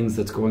of the things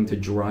that's going to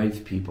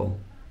drive people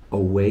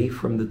away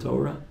from the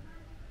Torah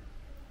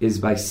is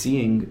by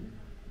seeing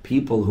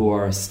people who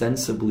are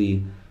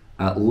ostensibly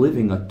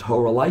living a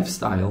Torah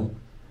lifestyle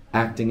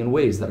acting in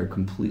ways that are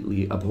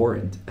completely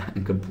abhorrent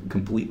and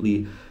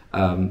completely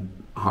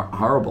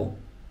horrible.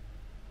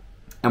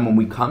 And when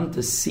we come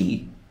to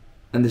see,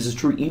 and this is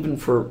true even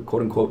for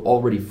quote-unquote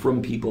already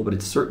from people, but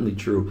it's certainly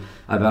true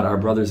about our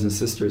brothers and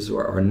sisters who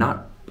are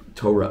not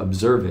Torah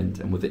observant,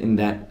 and within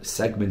that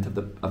segment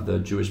of the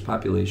Jewish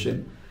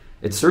population,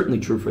 it's certainly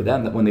true for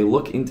them that when they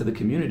look into the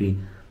community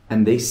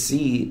and they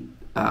see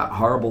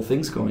horrible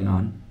things going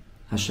on,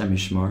 Hashem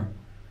Yishmar,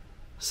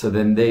 so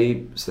then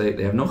they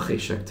have no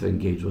cheshek to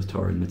engage with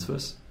Torah and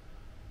mitzvahs.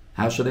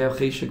 How should they have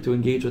cheshek to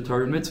engage with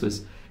Torah and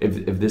mitzvahs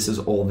if this is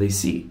all they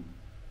see?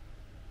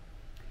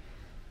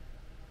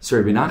 So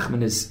Rebbe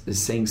Nachman is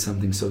saying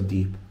something so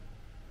deep.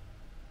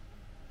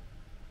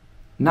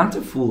 Not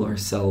to fool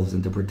ourselves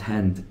and to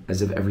pretend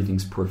as if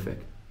everything's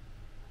perfect.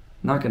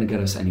 Not going to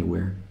get us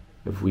anywhere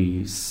if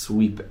we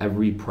sweep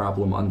every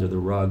problem under the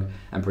rug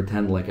and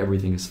pretend like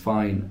everything is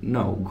fine.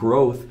 No,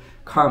 growth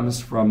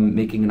comes from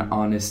making an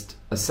honest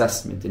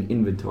assessment and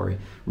inventory,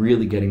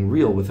 really getting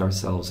real with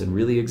ourselves and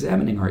really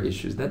examining our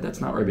issues.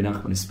 That's not what Rebbe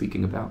Nachman is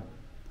speaking about.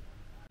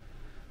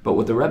 But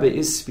what the Rebbe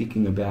is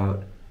speaking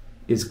about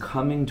is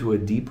coming to a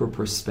deeper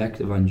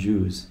perspective on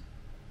Jews,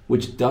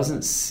 which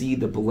doesn't see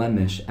the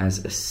blemish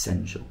as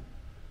essential.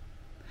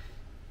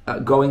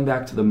 Going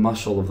back to the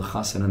mashal of the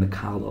chassan and the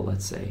kala,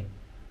 let's say,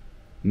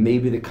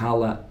 Maybe the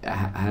kala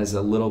has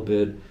a little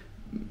bit,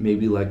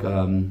 maybe like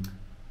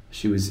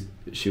she was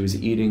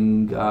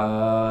eating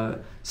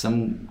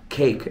some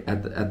cake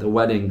at the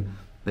wedding,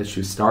 that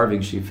she was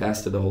starving. She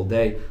fasted the whole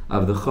day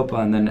of the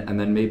chuppah, and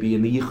then maybe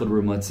in the yichud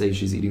room, let's say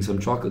she's eating some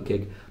chocolate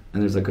cake,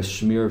 and there's like a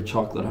smear of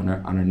chocolate on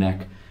her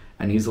neck,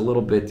 and he's a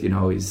little bit,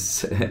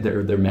 he's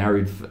they're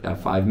married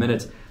 5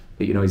 minutes.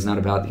 He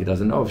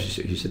doesn't know if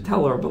he should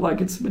tell her, but like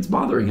it's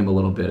bothering him a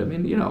little bit. I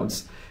mean, he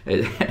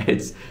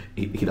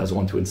doesn't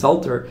want to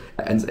insult her,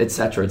 and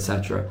etc.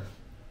 etc.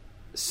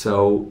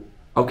 So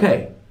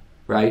okay,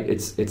 right?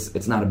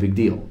 It's not a big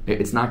deal.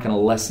 It's not going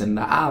to lessen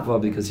the ava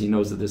because he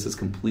knows that this is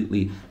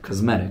completely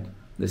cosmetic.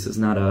 This is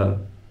not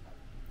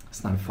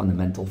it's not a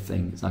fundamental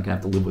thing. He's not going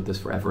to have to live with this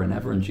forever and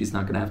ever, and she's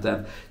not going to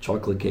have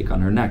chocolate cake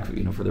on her neck,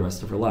 for the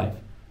rest of her life,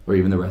 or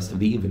even the rest of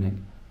the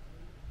evening.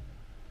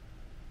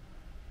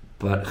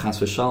 But chas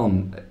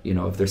v'shalom,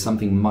 if there's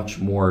something much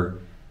more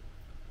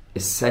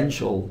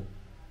essential,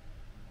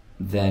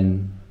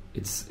 then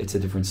it's a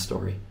different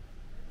story.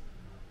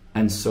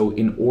 And so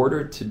in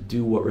order to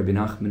do what Rebbe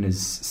Nachman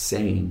is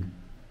saying,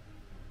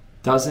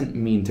 doesn't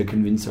mean to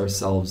convince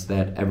ourselves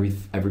that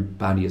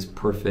everybody is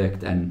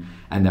perfect and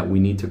that we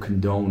need to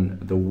condone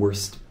the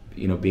worst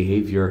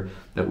behavior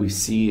that we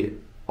see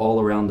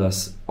all around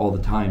us all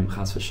the time,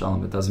 chas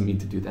v'shalom. It doesn't mean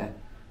to do that.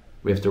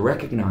 We have to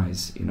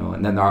recognize,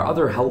 and then there are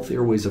other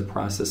healthier ways of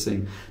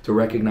processing, to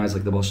recognize,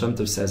 like the Baal Shem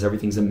Tov says,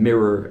 everything's a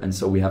mirror, and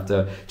so we have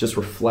to just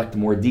reflect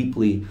more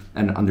deeply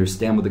and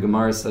understand what the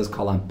Gemara says,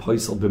 kalam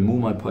poisel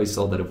b'mumai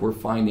poisel, that if we're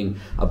finding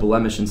a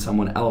blemish in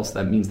someone else,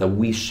 that means that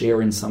we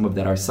share in some of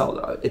that ourselves,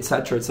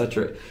 etc.,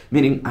 etc.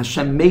 Meaning,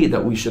 Hashem made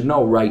that we should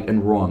know right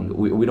and wrong.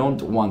 We don't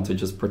want to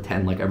just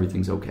pretend like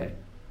everything's okay.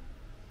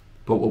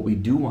 But what we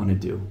do want to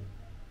do,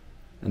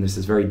 and this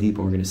is very deep,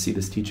 and we're going to see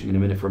this teaching in a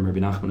minute from Rebbe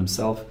Nachman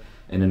himself,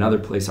 in another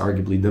place,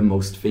 arguably the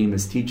most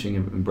famous teaching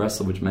in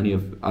Breslov, which many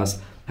of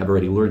us have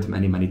already learned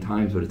many, many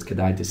times, but it's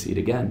kedai to see it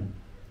again.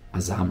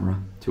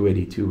 Azamra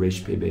 282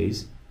 Reish Pei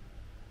Beis.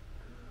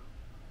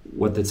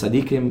 What the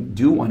tzaddikim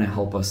do want to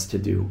help us to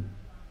do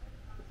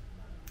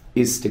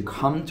is to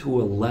come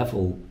to a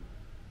level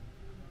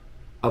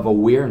of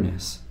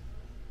awareness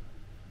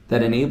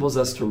that enables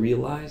us to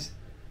realize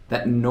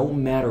that no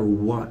matter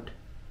what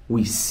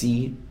we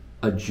see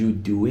a Jew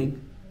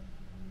doing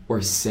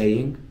or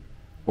saying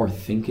or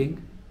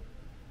thinking,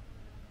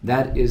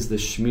 that is the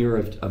smear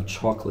of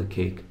chocolate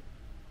cake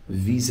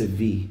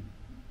vis-a-vis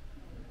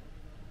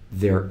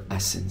their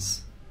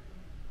essence.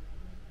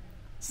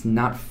 It's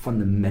not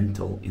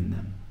fundamental in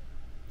them.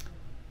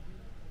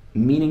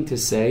 Meaning to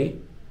say,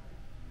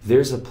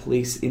 there's a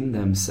place in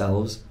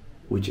themselves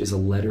which is a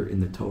letter in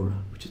the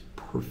Torah, which is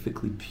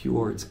perfectly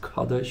pure, it's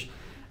Kaddish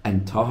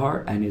and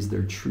Tahar, and is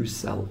their true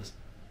selves,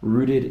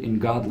 rooted in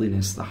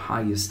godliness, the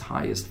highest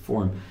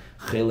form,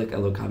 Chelek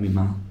Elokam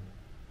Imal.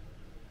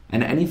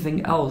 And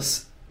anything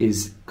else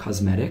is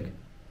cosmetic.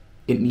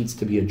 It needs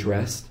to be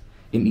addressed.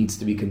 It needs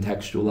to be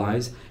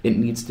contextualized. It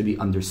needs to be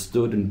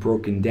understood and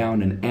broken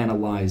down and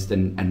analyzed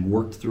and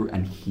worked through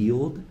and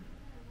healed.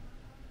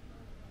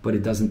 But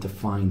it doesn't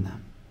define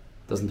them.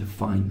 It doesn't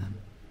define them.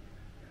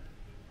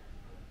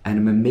 And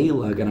in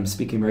Mamela, again, I'm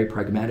speaking very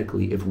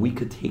pragmatically, if we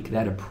could take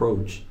that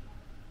approach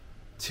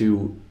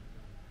to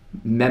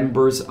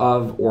members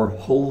of or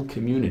whole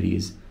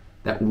communities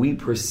that we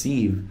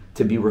perceive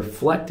to be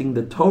reflecting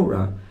the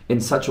Torah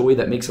in such a way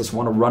that makes us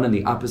want to run in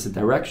the opposite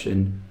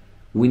direction,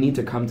 we need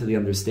to come to the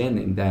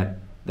understanding that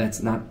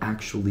that's not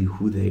actually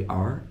who they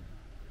are.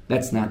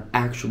 That's not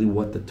actually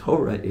what the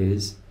Torah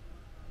is.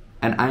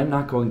 And I'm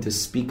not going to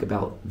speak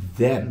about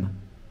them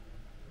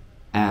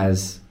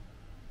as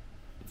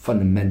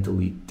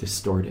fundamentally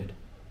distorted.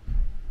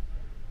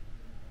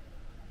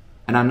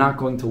 And I'm not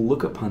going to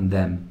look upon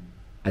them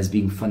as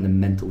being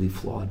fundamentally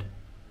flawed.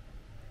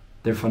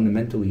 They're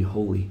fundamentally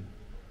holy.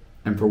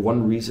 And for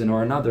one reason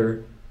or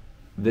another,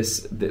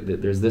 there's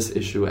this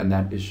issue and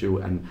that issue,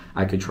 and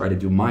I could try to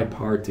do my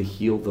part to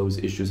heal those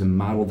issues and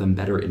model them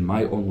better in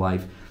my own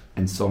life,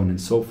 and so on and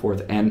so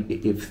forth. And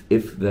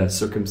if the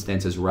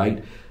circumstance is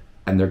right,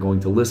 and they're going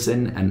to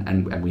listen,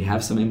 and we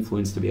have some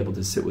influence to be able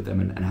to sit with them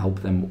and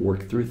help them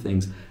work through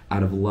things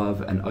out of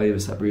love and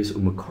oyevus habrius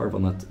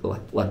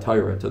u'makarvan la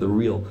Torah, to the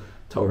real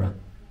Torah.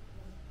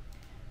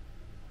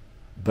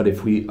 But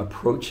if we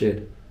approach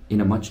it in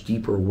a much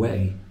deeper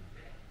way,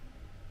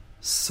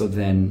 so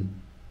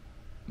then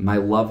my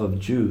love of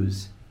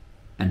Jews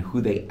and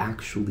who they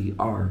actually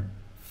are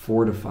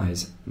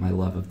fortifies my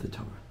love of the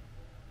Torah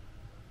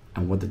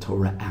and what the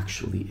Torah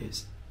actually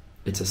is.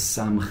 It's a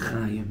Sam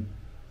Chaim.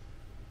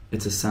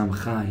 It's a Sam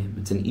Chaim.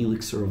 It's an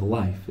elixir of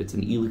life. It's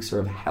an elixir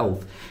of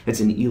health. It's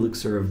an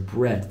elixir of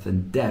breadth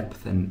and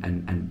depth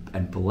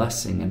and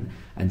blessing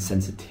and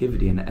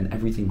sensitivity and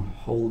everything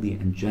holy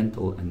and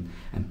gentle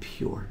and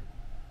pure.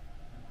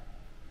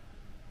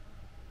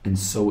 And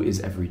so is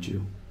every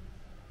Jew.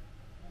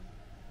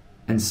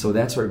 And so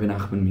that's what Rebbe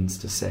Nachman means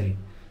to say,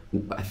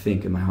 I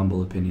think, in my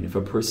humble opinion. If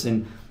a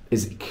person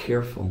is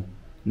careful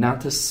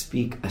not to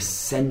speak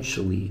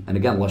essentially, and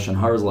again, Lashon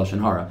Hara is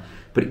Lashon Hara,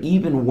 but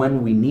even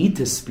when we need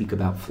to speak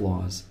about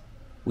flaws,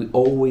 we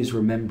always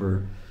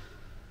remember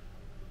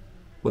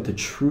what the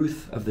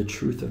truth of the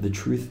truth of the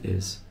truth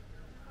is.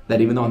 That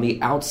even though on the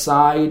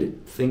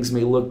outside things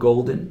may look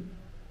golden,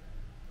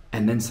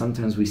 and then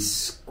sometimes we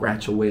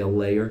scratch away a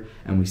layer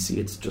and we see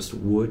it's just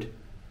wood,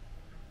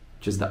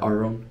 which is the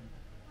Aron,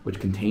 which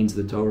contains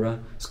the Torah.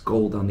 It's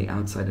gold on the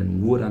outside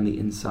and wood on the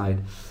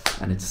inside,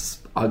 and it's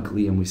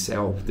ugly, and we say,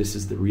 oh, this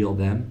is the real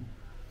them.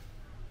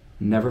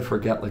 Never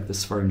forget, like the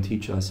Sfarim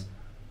teach us,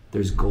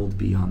 there's gold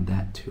beyond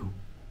that too.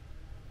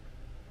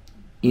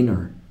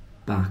 Inner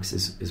box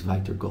is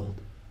Viter gold,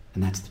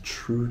 and that's the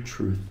true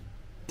truth.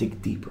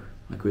 Dig deeper.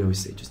 Like we always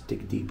say, just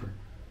dig deeper.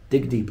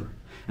 Dig deeper.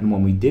 And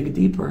when we dig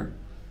deeper,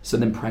 so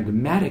then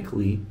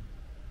pragmatically,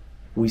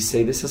 we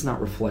say this is not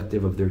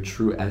reflective of their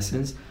true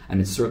essence, and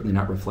it's certainly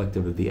not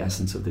reflective of the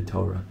essence of the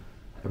Torah.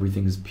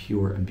 Everything is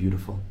pure and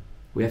beautiful.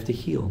 We have to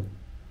heal.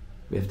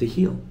 We have to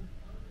heal.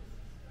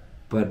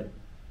 But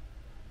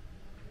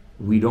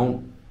we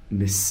don't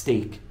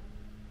mistake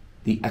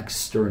the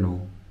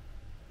external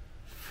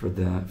for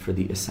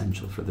the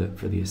essential, for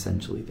the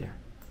essentially there.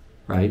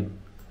 Right?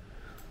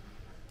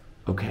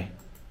 Okay.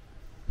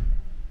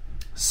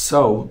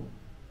 So,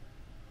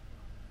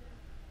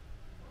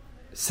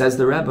 says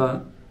the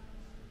Rebbe,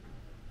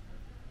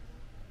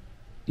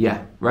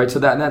 yeah, right. So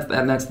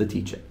that's the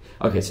teaching.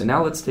 Okay, so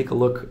now let's take a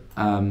look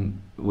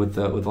with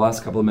the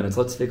last couple of minutes.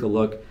 Let's take a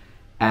look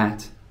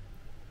at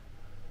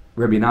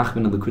Rabbi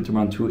Nachman in the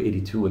Kutumran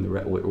 282,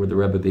 where the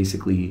Rebbe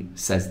basically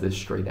says this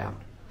straight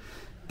out.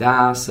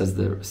 Says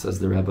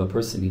the Rebbe, a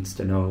person needs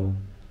to know,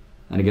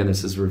 and again,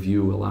 this is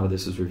review. A lot of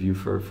this is review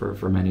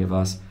for many of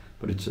us,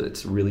 but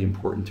it's really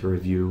important to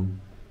review,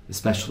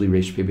 especially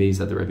Reish Pei Beis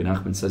that the Rabbi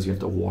Nachman says you have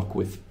to walk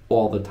with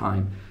all the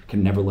time.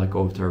 Can never let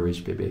go of Torah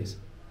Reish Pei Beis.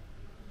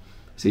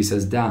 So he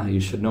says, you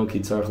should know,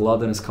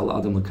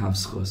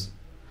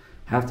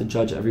 have to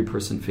judge every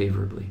person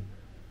favorably.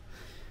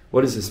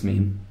 What does this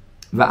mean?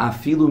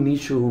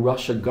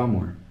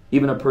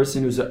 Even a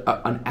person who's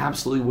an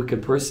absolutely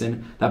wicked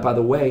person, that by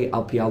the way,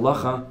 al pi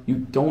halacha, you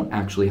don't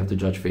actually have to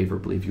judge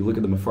favorably. If you look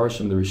at the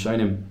Mefarshim, the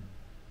Rishonim,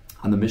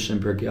 on the Mishnah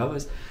in Pirkei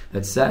Avos,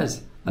 that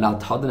says that a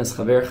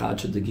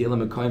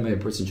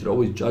person should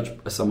always judge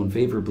someone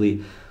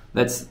favorably.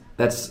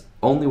 That's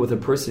only with a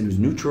person who's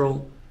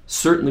neutral,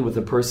 certainly with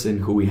a person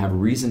who we have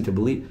reason to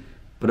believe,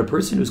 but a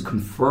person who's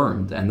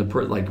confirmed, and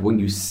like when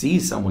you see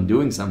someone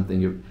doing something,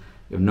 you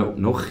have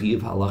no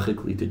chiv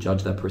halachically to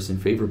judge that person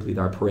favorably.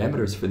 There are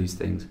parameters for these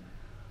things.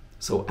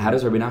 So how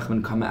does Rabbi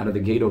Nachman come out of the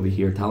gate over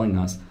here telling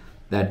us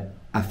that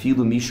afilu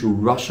mishu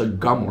rasha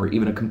gamor,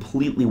 even a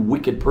completely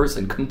wicked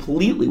person,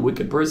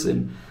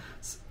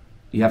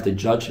 you have to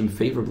judge him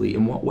favorably?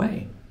 In what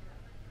way?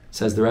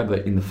 Says the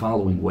Rebbe in the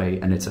following way,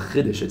 and it's a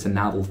chiddush, it's a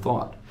novel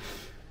thought.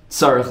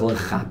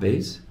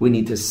 We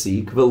need to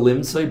seek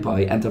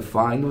and to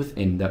find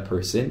within that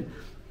person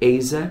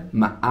eze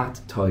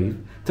ma'at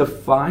toiv, to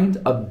find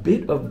a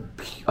bit of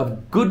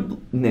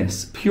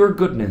goodness, pure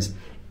goodness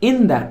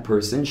in that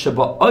person,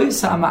 sheba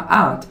oisa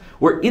ma'at,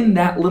 where in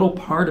that little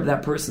part of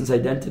that person's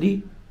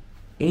identity,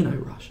 ain't I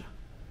rasha.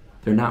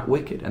 They're not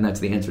wicked, and that's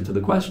the answer to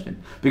the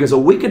question. Because a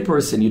wicked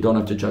person you don't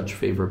have to judge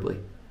favorably.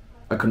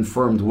 A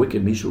confirmed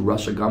wicked, mishu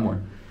rasha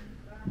gamor.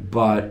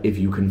 But if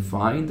you can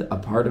find a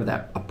part of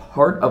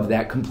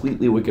that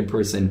completely wicked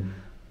person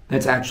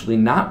that's actually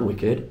not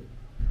wicked,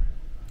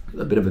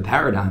 a bit of a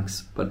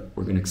paradox, but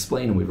we're going to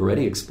explain, and we've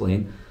already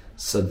explained.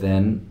 So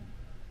then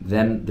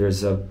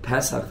there's a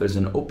Pesach, there's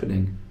an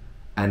opening,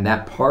 and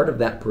that part of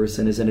that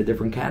person is in a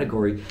different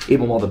category,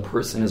 even while the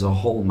person as a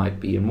whole might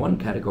be in one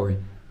category.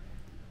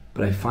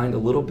 But I find a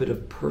little bit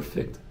of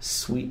perfect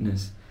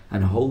sweetness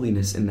and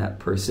holiness in that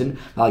person,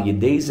 through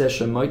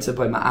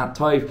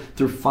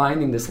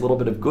finding this little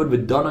bit of good,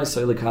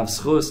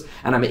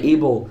 and I'm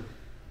able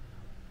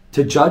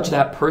to judge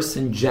that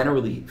person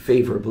generally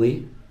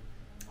favorably.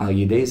 Says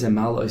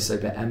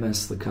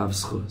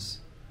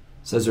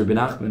Rebbe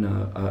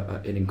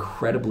Nachman, an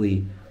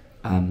incredibly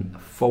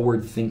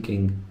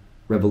forward-thinking,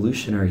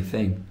 revolutionary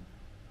thing,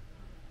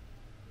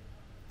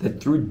 that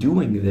through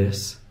doing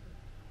this,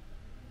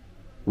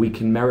 we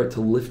can merit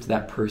to lift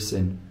that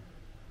person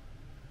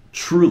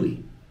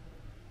truly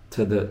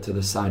to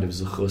the side of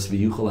Zuchos,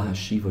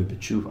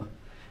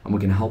 and we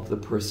can help the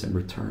person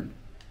return.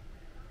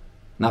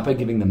 Not by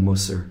giving them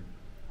musar,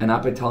 and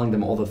not by telling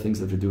them all the things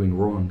that they're doing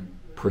wrong,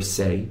 per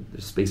se.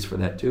 There's space for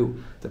that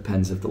too.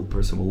 Depends if the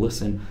person will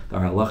listen. There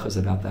are halachas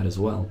about that as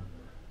well.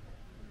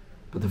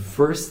 But the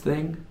first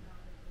thing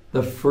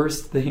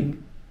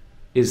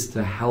is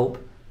to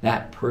help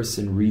that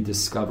person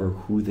rediscover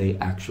who they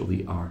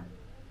actually are.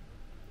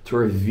 To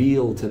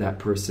reveal to that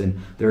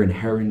person their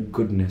inherent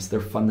goodness,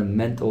 their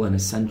fundamental and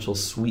essential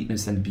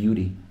sweetness and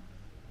beauty.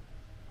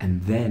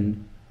 And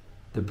then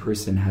the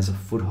person has a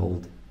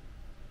foothold.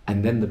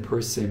 And then the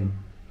person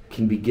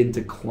can begin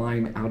to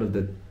climb out of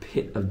the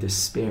pit of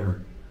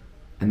despair.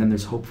 And then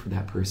there's hope for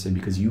that person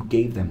because you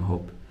gave them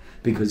hope.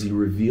 because he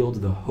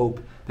revealed the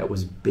hope that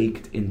was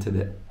baked into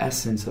the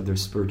essence of their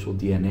spiritual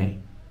DNA.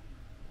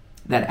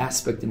 That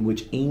aspect in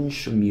which Ein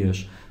Shum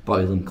Yush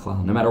Ba'olam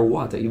Klal, no matter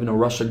what, even a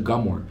Rasha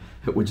Gamor,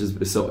 which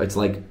is, so it's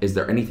like, is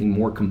there anything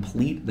more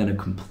complete than a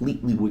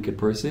completely wicked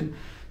person?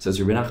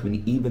 Says Rebbe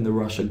Nachman, even the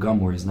Rasha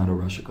Gamor is not a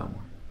Rasha Gamor.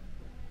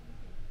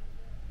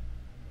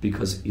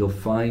 Because you'll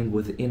find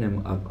within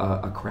him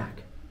a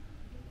crack.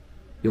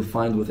 You'll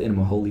find within him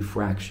a holy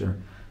fracture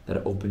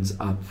that opens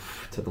up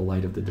to the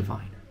light of the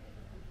divine.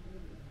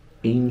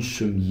 Ein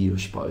Shum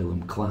Yush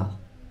Ba'olam Klal.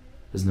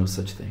 There's no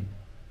such thing.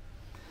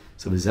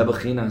 So this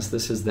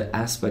is the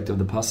aspect of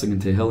the pasuk in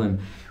Tehillim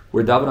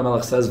where David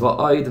HaMelech says,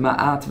 Va'oid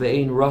ma'at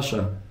ve'ein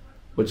rasha,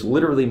 which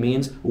literally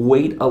means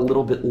wait a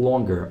little bit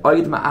longer.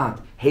 Oid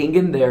ma'at, hang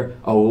in there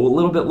a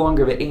little bit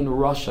longer, ve'ein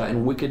rasha,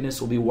 and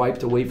wickedness will be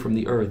wiped away from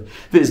the earth.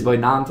 Viz by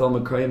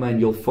Nantal Makayma, and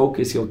you'll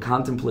focus, you'll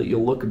contemplate,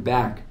 you'll look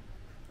back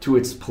to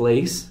its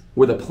place,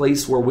 where the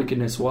place where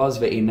wickedness was,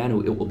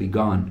 ve'einenu, it will be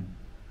gone.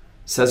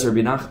 Says Rabbi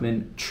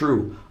Nachman,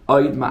 true,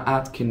 oid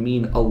ma'at can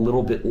mean a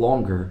little bit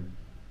longer,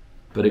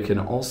 but it can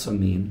also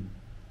mean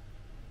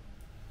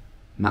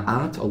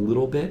ma'at, a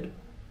little bit,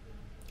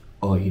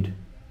 oid.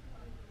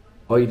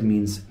 Oid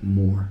means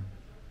more.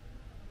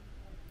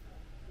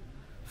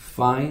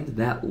 Find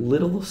that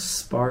little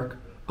spark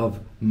of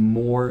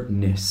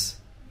moreness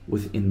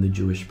within the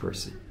Jewish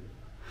person.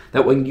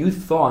 That when you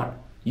thought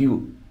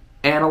you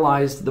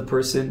analyzed the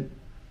person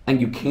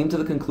and you came to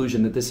the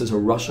conclusion that this is a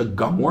Rasha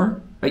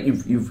Gamor, right?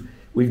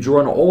 We've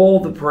drawn all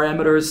the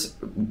parameters,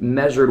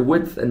 measured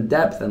width and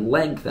depth and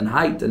length and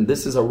height, and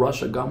this is a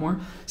Rasha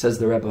Gamor. Says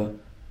the Rebbe,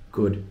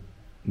 good.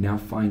 Now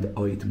find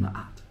Oid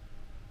Ma'at.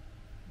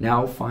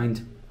 Now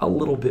find a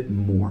little bit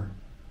more.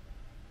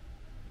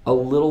 A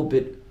little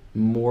bit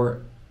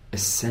more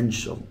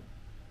essential.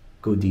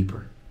 Go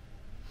deeper.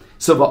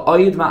 So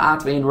Va'oid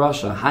Ma'at Ve'in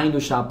Rasha, Hainu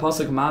Sha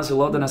Pasuk Mazil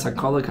Odanas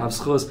HaKolik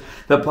HaVschus.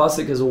 The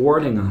Pasuk is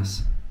warning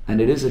us, and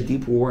it is a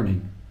deep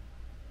warning.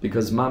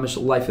 Because mamish,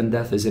 life and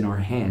death is in our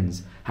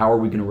hands. How are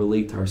we going to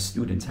relate to our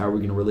students? How are we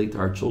going to relate to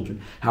our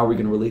children? How are we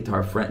going to relate to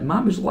our friends?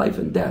 Mamish, life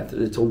and death.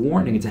 It's a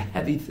warning. It's a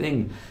heavy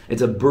thing.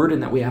 It's a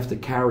burden that we have to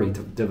carry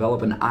to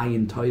develop an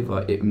ayin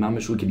toiva.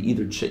 Mamish, we could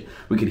either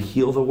we could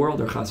heal the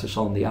world or chas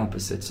v'shalom the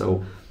opposite.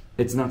 So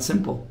it's not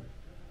simple.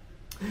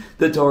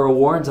 The Torah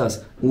warns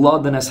us,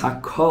 Lodanas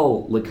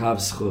hakol lekav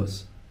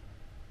schus,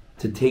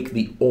 to take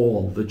the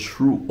all, the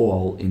true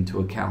all, into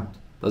account.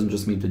 Doesn't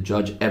just mean to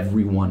judge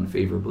everyone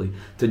favorably.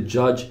 To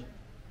judge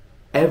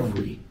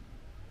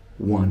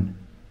everyone.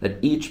 That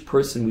each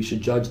person we should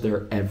judge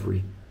their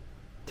every.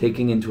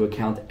 Taking into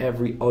account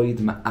every oid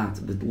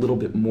ma'at, the little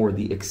bit more,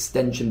 the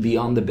extension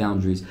beyond the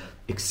boundaries.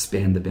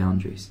 Expand the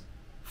boundaries.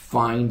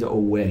 Find a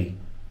way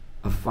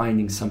of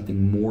finding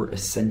something more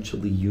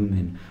essentially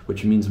human,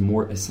 which means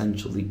more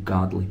essentially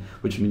godly,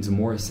 which means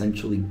more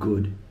essentially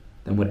good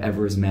than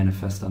whatever is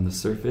manifest on the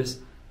surface.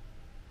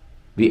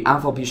 And even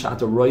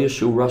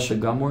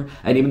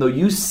though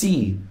you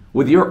see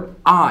with your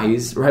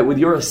eyes, right, with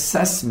your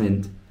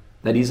assessment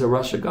that he's a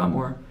Rasha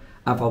Gamor,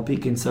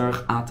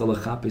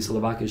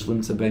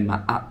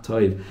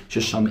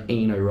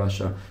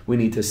 we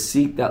need to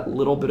seek that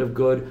little bit of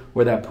good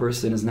where that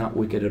person is not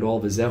wicked at all.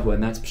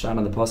 And that's pshat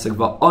on the pasuk.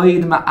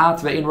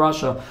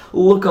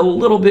 Look a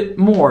little bit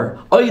more.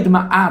 Oid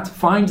ma'at,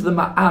 find the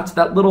ma'at,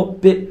 that little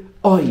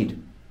bit oid.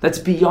 That's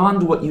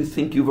beyond what you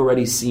think you've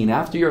already seen.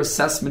 After your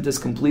assessment is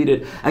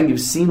completed and you've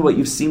seen what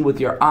you've seen with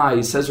your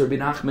eyes, says Rabbi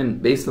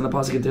Nachman, based on the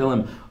pasuk in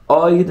Tehillim,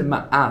 oid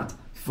ma'at,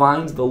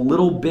 find the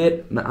little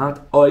bit, ma'at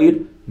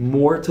oid,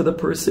 more to the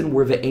person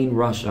where ve'ein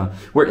rasha,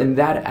 where in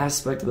that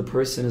aspect the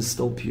person is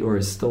still pure,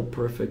 is still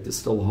perfect, is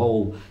still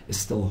whole, is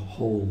still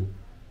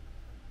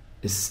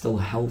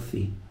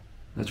healthy.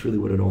 That's really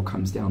what it all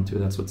comes down to.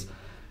 That's what's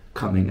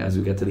coming as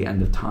we get to the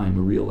end of time.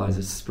 We realize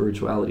that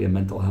spirituality and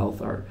mental health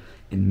are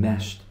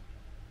enmeshed.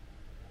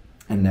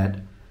 And that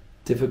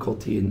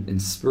difficulty in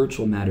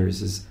spiritual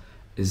matters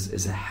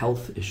is a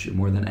health issue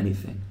more than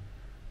anything.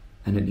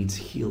 And it needs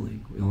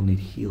healing. We all need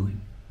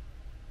healing.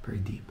 Very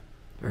deep.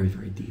 Very,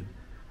 very deep.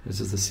 This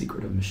is the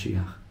secret of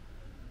Mashiach.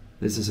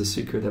 This is a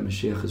secret that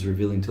Mashiach is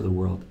revealing to the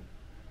world.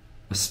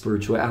 A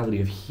spirituality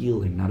of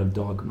healing, not of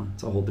dogma.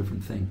 It's a whole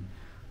different thing.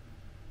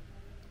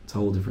 It's a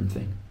whole different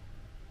thing.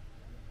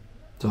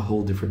 It's a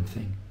whole different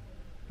thing.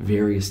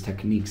 Various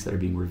techniques that are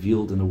being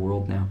revealed in the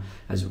world now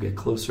as we get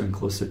closer and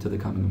closer to the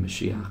coming of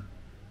Mashiach.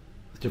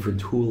 With different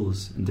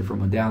tools and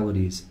different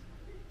modalities,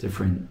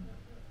 different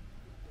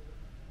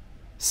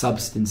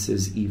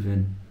substances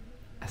even.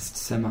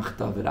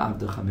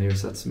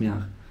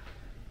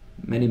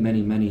 Many,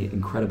 many, many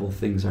incredible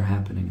things are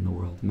happening in the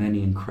world.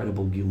 Many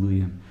incredible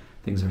giluyim.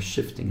 Things are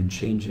shifting and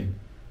changing.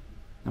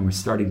 And we're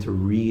starting to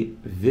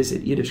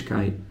revisit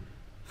Yiddishkeit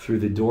through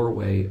the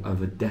doorway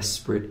of a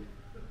desperate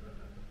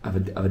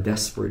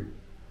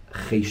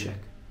cheshek,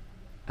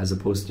 as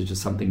opposed to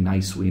just something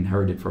nice we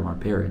inherited from our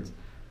parents.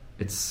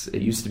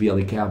 It used to be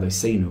Elikei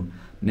Avosenu.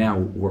 Now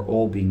we're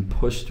all being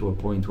pushed to a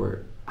point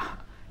where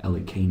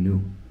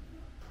Elikeinu,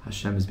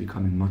 Hashem, is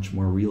becoming much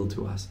more real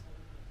to us.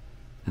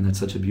 And that's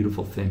such a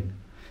beautiful thing.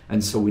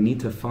 And so we need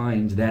to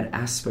find that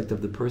aspect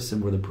of the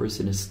person where the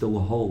person is still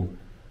a whole.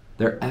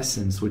 Their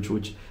essence,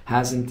 which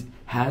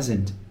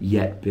hasn't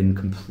yet been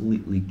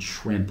completely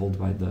trampled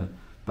by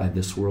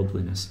this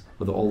worldliness,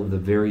 with all of the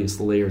various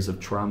layers of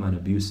trauma and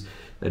abuse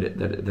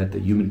that the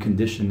human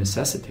condition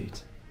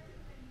necessitates.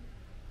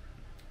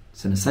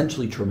 It's an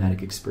essentially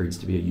traumatic experience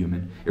to be a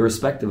human,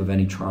 irrespective of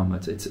any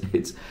trauma.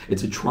 It's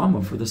a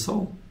trauma for the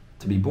soul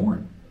to be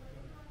born.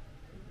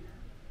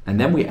 And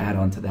then we add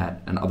on to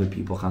that, and other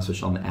people, chas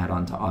v'shalom, add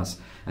on to us,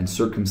 and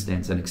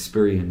circumstance and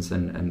experience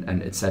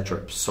and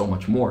etc. So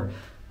much more.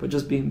 But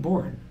just being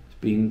born,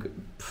 being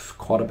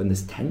caught up in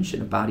this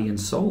tension of body and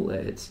soul,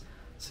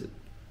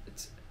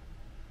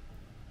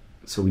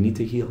 so we need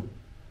to heal.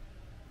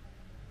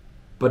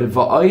 But if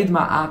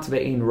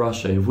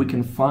we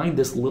can find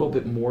this little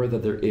bit more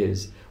that there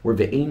is, where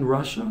ve'ein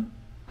rasha,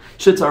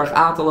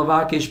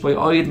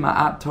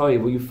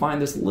 where you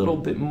find this little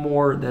bit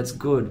more that's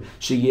good,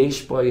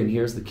 and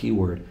here's the key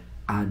word,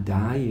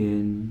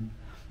 adayin,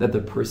 that the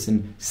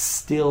person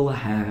still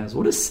has.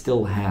 What does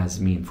still has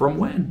mean? From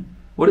when?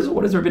 What does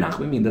Rebbe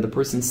Nachman mean? That the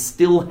person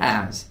still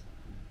has.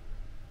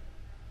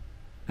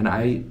 And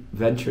I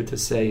venture to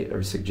say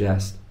or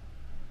suggest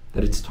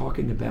that it's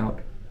talking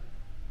about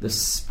the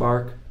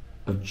spark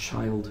of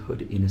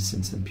childhood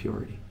innocence and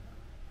purity.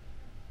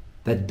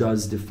 That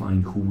does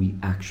define who we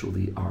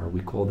actually are.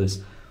 We call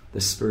this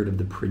the spirit of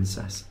the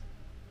princess.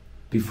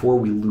 Before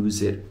we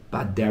lose it,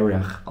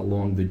 baderech,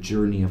 along the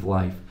journey of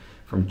life,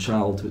 from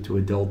childhood to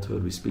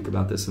adulthood. We speak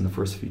about this in the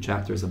first few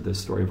chapters of this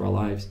story of our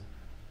lives.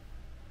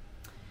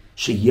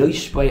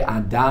 Sheyesh by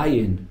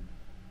adayin,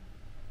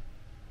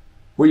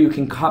 where you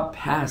can cut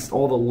past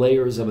all the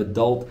layers of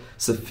adult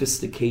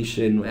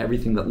sophistication,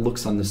 everything that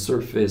looks on the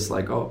surface,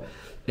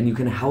 and you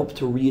can help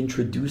to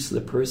reintroduce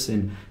the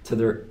person to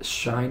their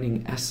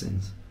shining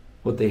essence,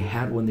 what they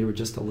had when they were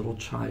just a little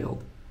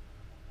child,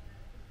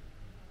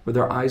 where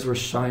their eyes were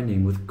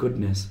shining with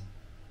goodness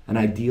and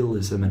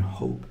idealism and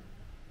hope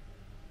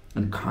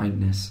and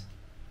kindness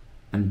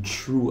and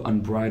true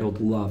unbridled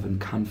love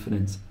and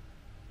confidence,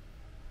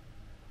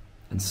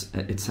 and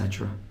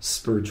etc.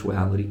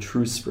 Spirituality,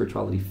 true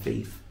spirituality,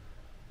 faith,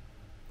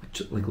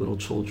 like little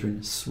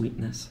children,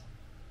 sweetness.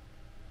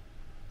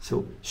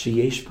 So,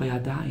 sheyesh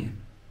payadayin.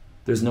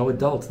 There's no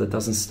adult that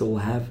doesn't still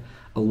have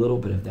a little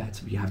bit of that,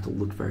 so you have to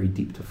look very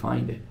deep to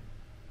find it.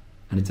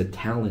 And it's a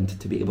talent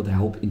to be able to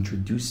help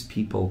introduce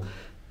people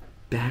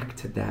back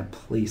to that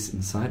place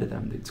inside of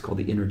them. It's called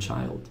the inner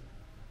child.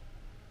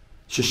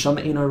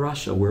 Shesham Eina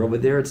Rasha, where over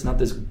there it's not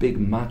this big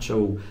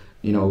macho,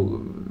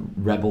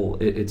 rebel.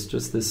 It's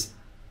just this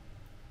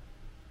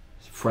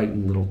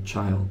frightened little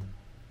child.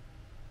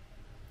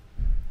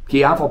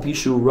 Ki'afal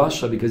pishu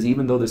Rasha, because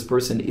even though this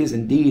person is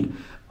indeed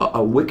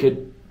a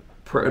wicked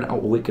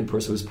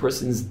person, this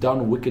person's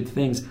done wicked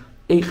things,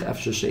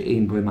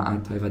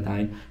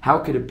 how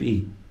could it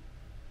be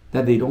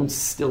that they don't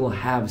still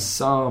have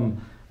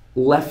some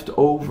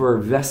leftover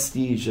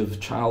vestige of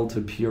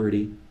childhood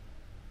purity?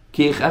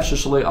 How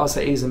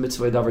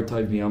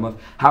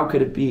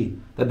could it be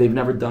that they've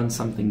never done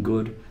something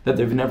good, that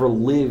they've never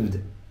lived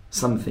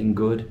something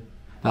good?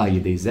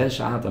 And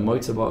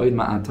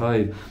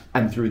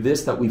through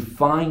this, that we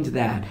find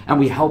that, and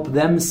we help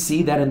them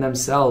see that in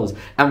themselves,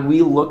 and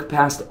we look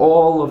past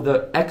all of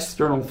the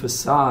external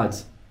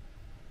facades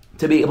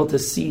to be able to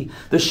see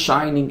the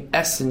shining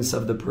essence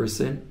of the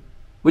person,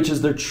 which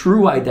is their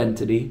true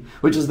identity,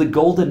 which is the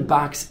golden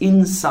box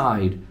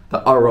inside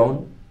the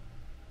aron.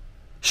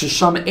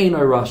 Shesham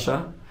Eina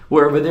Rasha,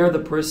 where over there the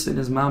person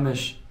is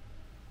mamish,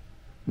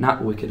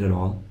 not wicked at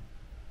all.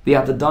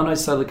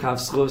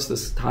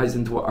 This ties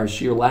into our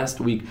shir last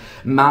week,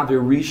 Mavir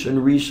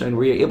Rishon,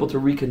 where you're able to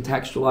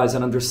recontextualize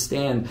and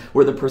understand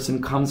where the person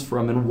comes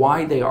from and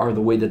why they are the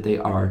way that they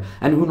are,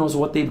 and who knows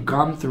what they've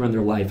gone through in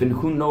their life, and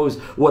who knows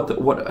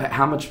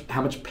how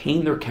much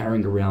pain they're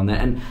carrying around,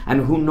 and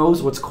who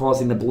knows what's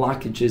causing the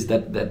blockages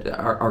that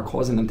are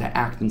causing them to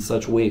act in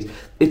such ways,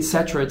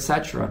 etc.,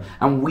 etc.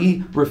 And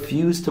we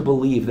refuse to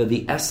believe that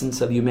the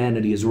essence of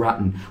humanity is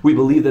rotten. We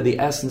believe that the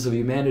essence of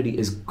humanity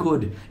is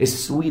good,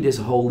 is sweet, is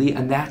holy.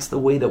 And that's the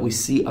way that we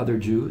see other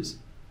Jews.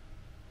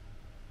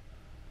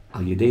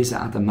 Says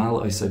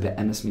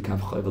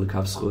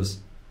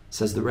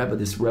the Rebbe,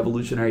 this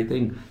revolutionary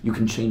thing, you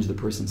can change the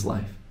person's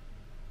life.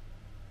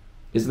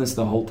 Isn't this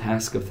the whole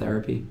task of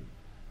therapy?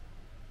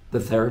 The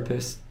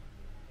therapist,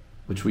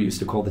 which we used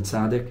to call the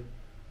tzaddik,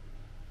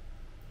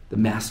 the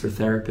master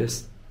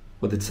therapist,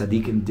 what the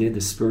tzaddikim did,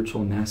 the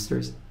spiritual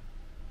masters.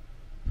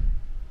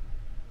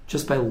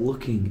 Just by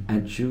looking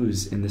at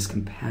Jews in this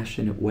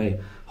compassionate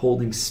way,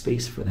 holding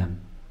space for them,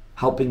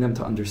 helping them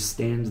to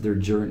understand their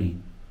journey,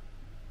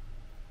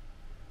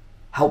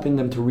 helping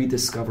them to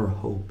rediscover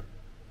hope,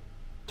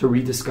 to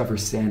rediscover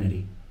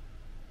sanity,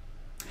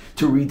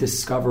 to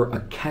rediscover a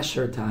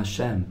kesher to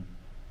Hashem,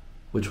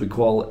 which we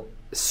call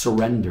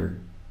surrender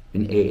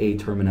in AA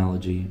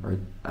terminology or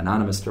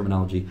anonymous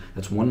terminology.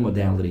 That's one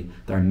modality.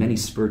 There are many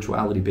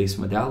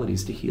spirituality-based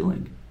modalities to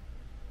healing.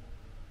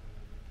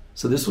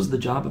 So this was the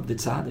job of the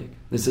tzaddik.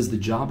 This is the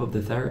job of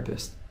the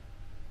therapist.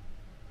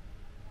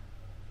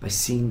 By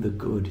seeing the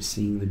good,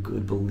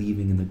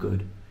 believing in the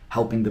good,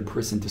 helping the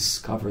person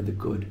discover the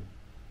good,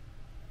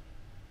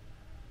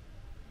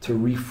 to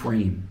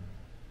reframe,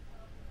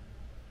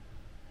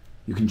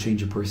 you can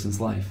change a person's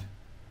life.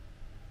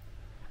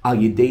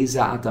 You've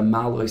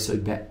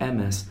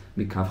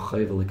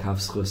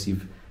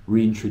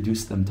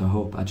reintroduced them to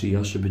hope, and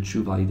you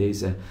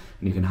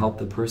can help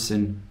the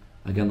person.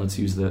 Again, let's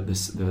use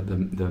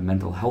the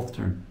mental health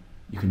term.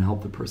 You can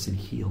help the person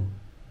heal.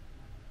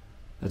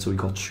 That's what we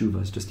call tshuva,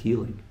 it's just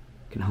healing.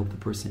 You can help the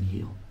person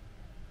heal.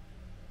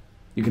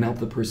 You can help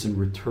the person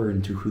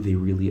return to who they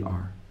really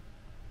are.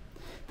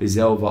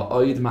 So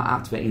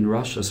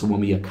when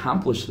we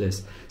accomplish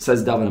this,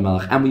 says David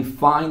HaMelech, and we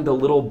find the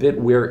little bit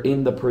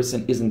wherein the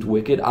person isn't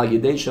wicked,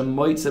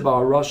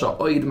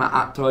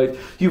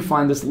 you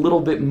find this little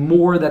bit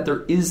more that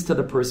there is to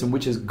the person,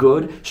 which is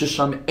good, where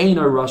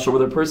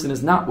the person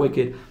is not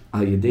wicked.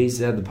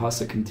 The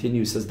pasuk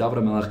continues, says David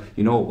HaMelech,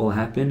 you know what will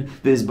happen?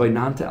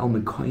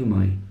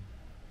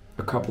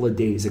 A couple of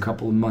days, a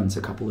couple of months,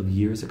 a couple of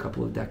years, a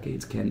couple of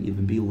decades, can't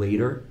even be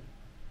later.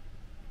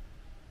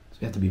 So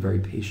you have to be very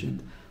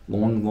patient.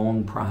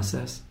 Long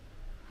process.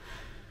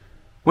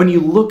 When you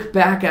look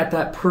back at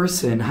that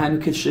person, when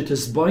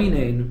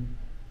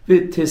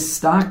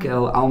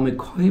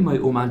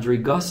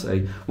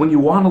you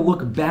want to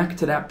look back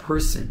to that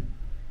person,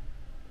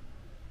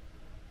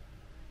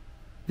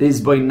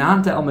 says the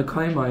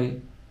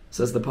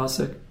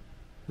pasuk,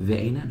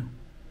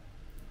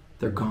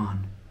 they're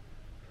gone.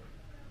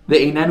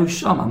 They're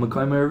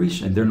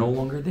no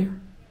longer there.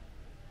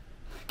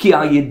 Through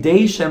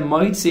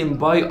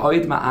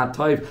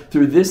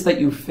this that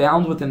you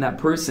found within that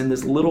person,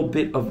 this little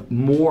bit of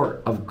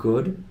more of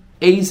good,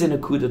 just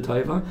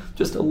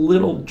a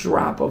little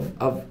drop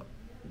of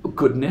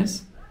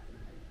goodness,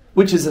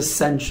 which is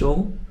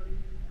essential.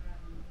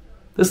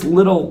 This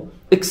little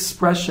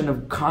expression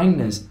of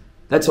kindness,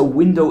 that's a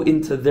window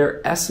into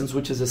their essence,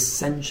 which is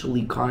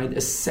essentially kind,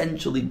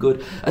 essentially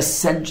good,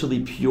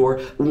 essentially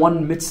pure.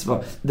 One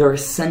mitzvah, they're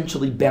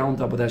essentially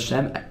bound up with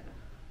Hashem.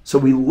 So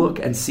we look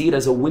and see it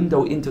as a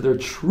window into their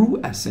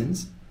true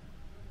essence.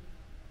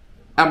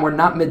 And we're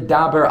not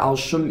medaber al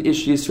shum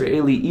ish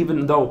Yisraeli,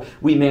 even though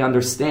we may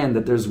understand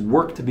that there's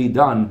work to be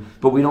done,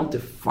 but we don't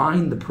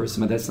define the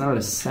person. That's not an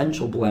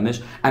essential blemish,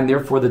 and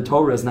therefore the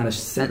Torah is not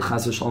chas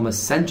v'shalom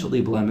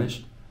essentially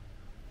blemished.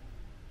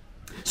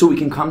 So we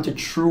can come to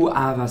true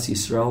Avas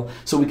Yisrael,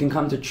 so we can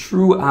come to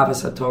true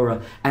Avas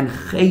HaTorah, and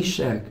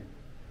Cheshek,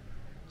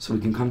 so we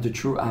can come to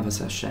true Avas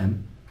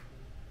Hashem.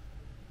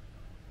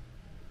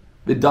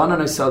 You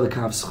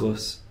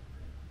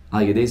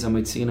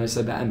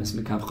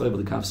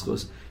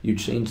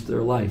changed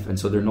their life, and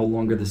so they're no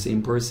longer the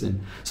same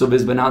person. So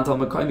you'll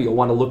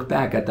want to look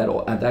back at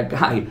that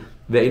guy.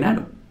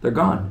 They're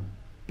gone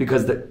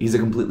because he's a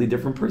completely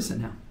different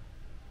person now.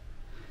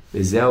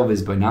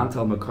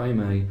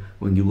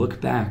 When you look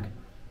back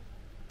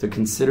to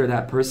consider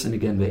that person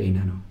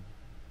again,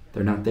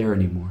 they're not there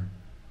anymore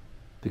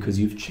because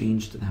you've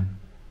changed them.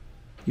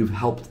 You've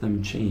helped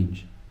them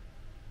change.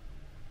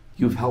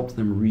 You've helped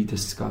them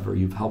rediscover.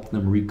 You've helped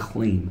them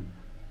reclaim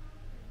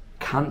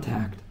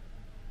contact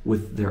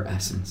with their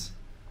essence.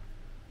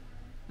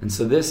 And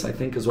so this, I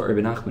think, is what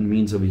Rebbe Nachman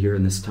means over here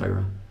in this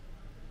Torah.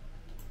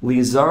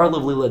 Lizar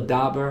levlila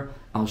daber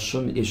al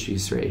shum ish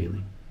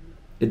Yisraeli.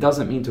 It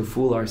doesn't mean to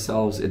fool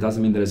ourselves. It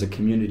doesn't mean that as a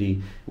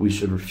community we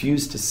should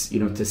refuse to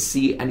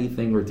see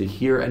anything or to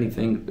hear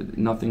anything.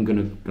 Nothing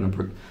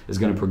is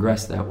going to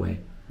progress that way.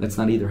 That's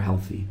not either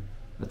healthy.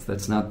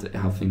 That's not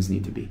how things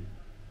need to be.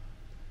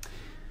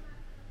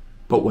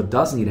 But what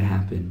does need to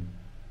happen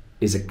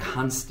is a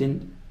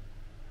constant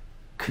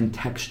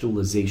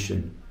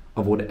contextualization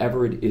of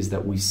whatever it is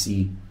that we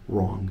see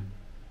wrong.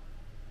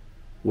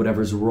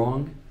 Whatever's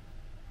wrong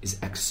is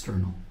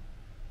external.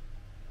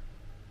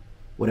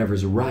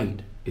 Whatever's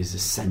right is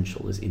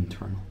essential, is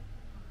internal.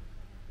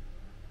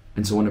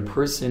 And so when a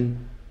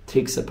person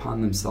takes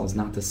upon themselves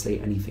not to say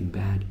anything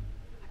bad,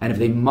 and if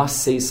they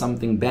must say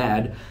something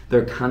bad,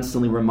 they're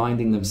constantly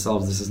reminding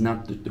themselves this is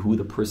not who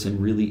the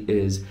person really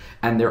is.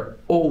 And they're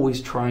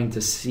always trying to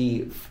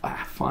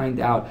find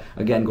out,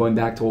 again, going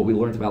back to what we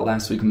learned about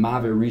last week,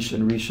 Maveh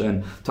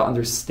Rishon, to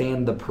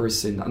understand the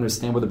person,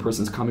 understand where the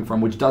person's coming from,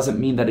 which doesn't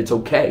mean that it's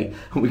okay.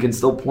 We can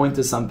still point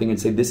to something and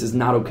say this is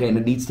not okay and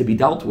it needs to be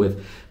dealt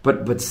with.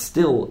 But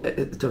still,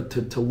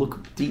 to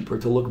look deeper,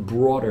 to look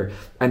broader,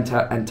 and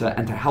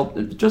to help,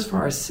 just for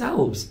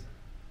ourselves,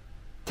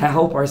 to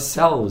help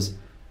ourselves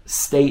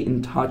stay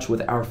in touch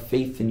with our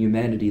faith in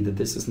humanity, that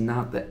this is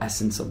not the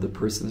essence of the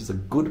person. It's a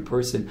good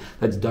person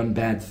that's done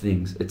bad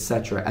things,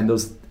 etc. And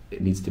it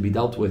needs to be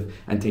dealt with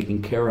and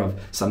taken care of,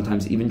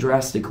 sometimes even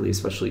drastically,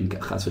 especially in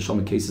chas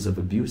v'shalom cases of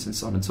abuse and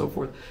so on and so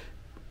forth.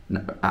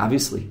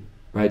 Obviously,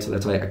 right? So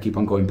that's why I keep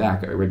on going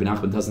back. Rebbe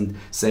Nachman doesn't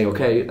say,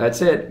 okay,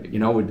 that's it, we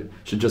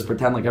should just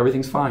pretend like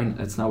everything's fine.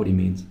 That's not what he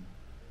means.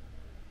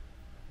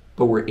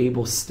 But we're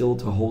able still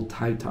to hold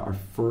tight to our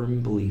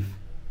firm belief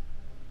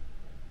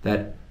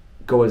that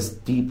go as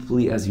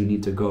deeply as you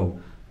need to go.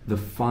 The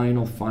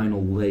final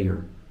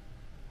layer,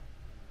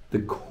 the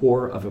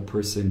core of a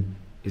person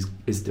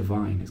is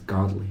divine, is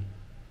godly.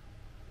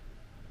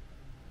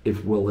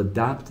 If we'll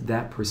adopt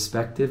that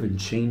perspective and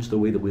change the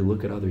way that we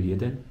look at other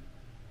Yidden,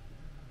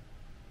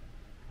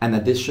 and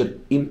that this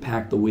should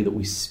impact the way that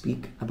we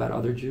speak about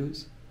other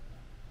Jews,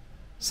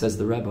 says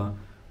the Rebbe,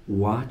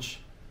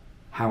 watch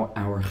how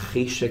our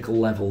cheshek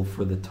level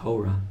for the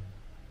Torah,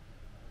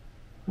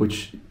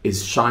 which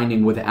is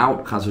shining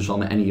without Chas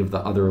v'Shalom any of the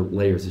other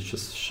layers, it's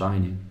just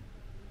shining.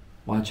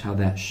 Watch how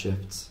that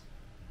shifts.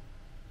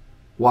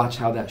 Watch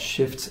how that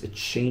shifts, it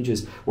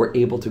changes. We're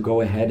able to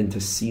go ahead and to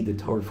see the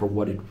Torah for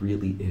what it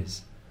really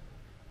is.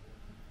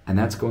 And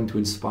that's going to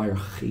inspire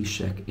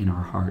cheshek in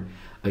our heart,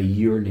 a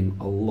yearning,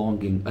 a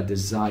longing, a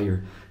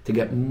desire to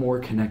get more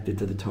connected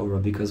to the Torah,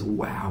 because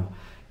wow,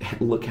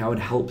 look how it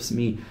helps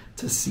me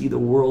to see the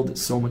world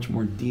so much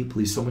more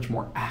deeply, so much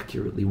more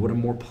accurately. What a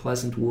more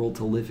pleasant world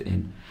to live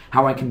in.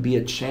 How I can be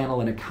a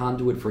channel and a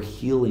conduit for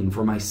healing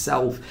for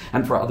myself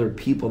and for other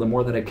people. The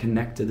more that I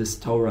connect to this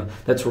Torah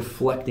that's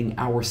reflecting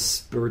our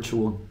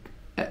spiritual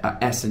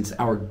essence,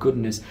 our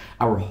goodness,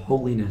 our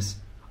holiness.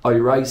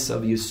 Ayrais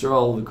of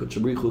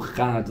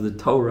Yisrael, the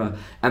Torah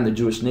and the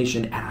Jewish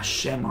nation and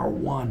Hashem are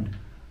one.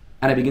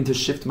 And I begin to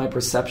shift my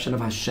perception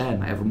of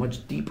Hashem. I have a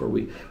much deeper,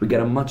 we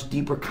get a much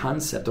deeper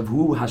concept of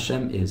who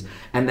Hashem is.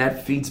 And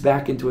that feeds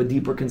back into a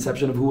deeper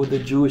conception of who the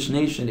Jewish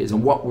nation is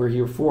and what we're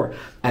here for.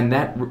 And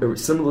that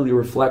similarly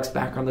reflects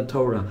back on the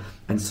Torah,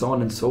 and so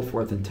on and so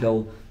forth,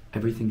 until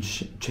everything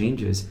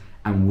changes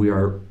and we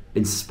are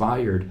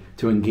inspired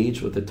to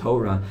engage with the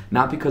Torah,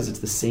 not because it's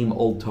the same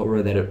old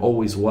Torah that it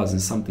always was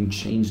and something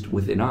changed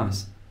within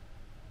us,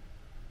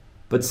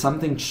 but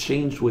something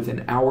changed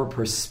within our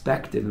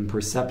perspective and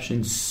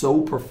perception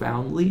so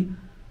profoundly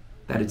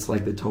that it's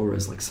like the Torah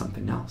is like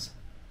something else.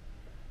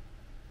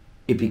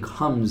 It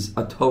becomes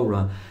a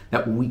Torah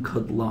that we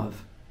could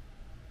love.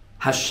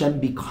 Hashem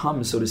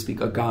becomes, so to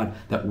speak, a God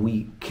that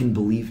we can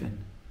believe in.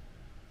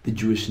 The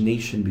Jewish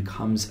nation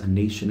becomes a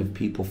nation of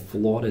people,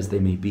 flawed as they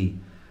may be,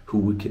 who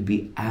we could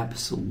be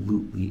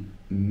absolutely,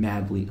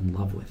 madly in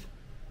love with.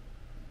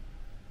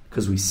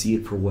 Because we see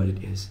it for what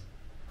it is.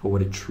 For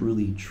what it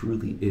truly,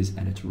 truly is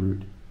at its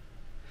root.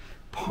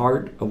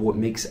 Part of what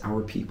makes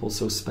our people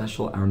so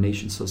special, our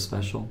nation so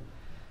special,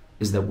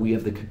 is that we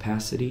have the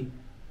capacity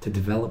to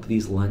develop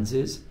these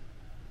lenses,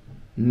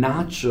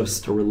 not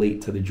just to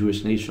relate to the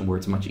Jewish nation where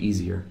it's much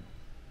easier,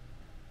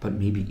 but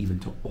maybe even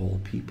to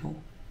all people,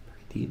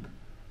 very deep,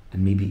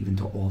 and maybe even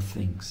to all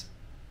things.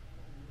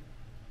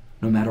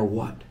 No matter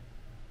what,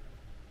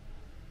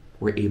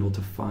 we're able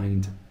to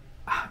find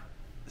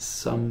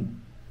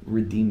some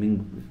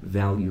redeeming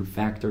value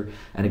factor.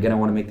 And again, I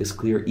want to make this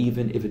clear,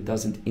 even if it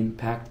doesn't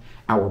impact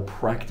our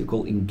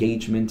practical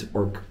engagement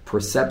or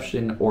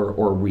perception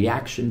or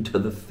reaction to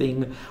the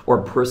thing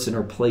or person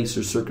or place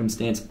or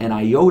circumstance, an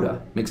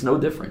iota makes no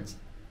difference.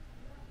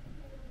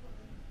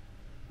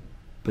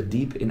 But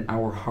deep in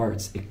our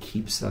hearts, it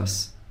keeps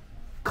us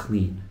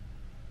clean.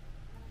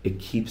 It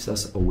keeps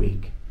us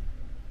awake.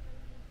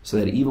 So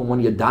that even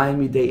when you die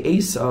midei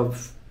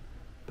Esav,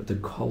 but the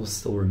kol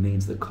still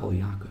remains the kol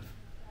Yaakov.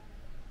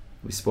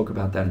 We spoke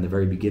about that in the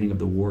very beginning of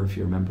the war, if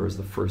you remember, as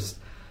the first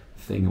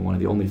thing and one of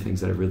the only things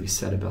that I've really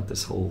said about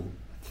this whole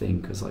thing,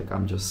 because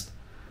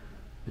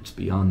it's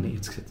beyond me.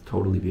 It's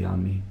totally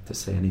beyond me to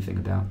say anything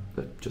about,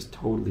 but just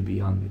totally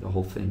beyond me, the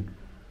whole thing.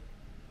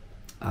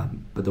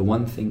 But the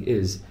one thing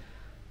is,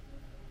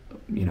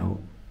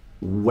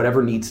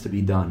 whatever needs to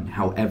be done,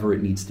 however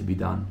it needs to be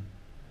done,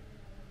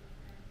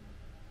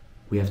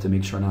 we have to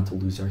make sure not to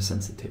lose our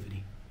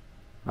sensitivity.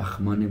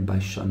 Rachmanim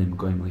baishanim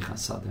goyim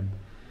lechasadim.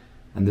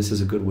 And this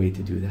is a good way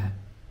to do that.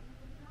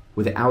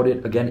 Without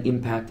it, again,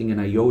 impacting an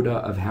iota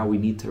of how we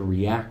need to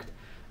react,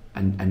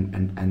 and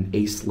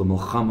eis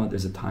l'milchama,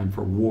 there's a time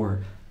for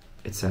war,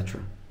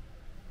 etc.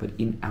 But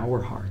in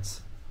our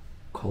hearts,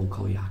 kol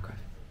Yaakov,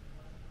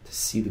 to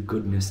see the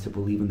goodness, to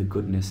believe in the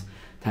goodness,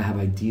 to have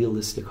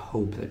idealistic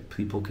hope that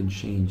people can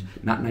change,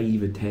 not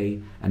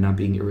naivete and not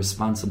being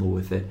irresponsible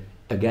with it.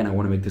 Again, I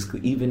want to make this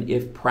clear, even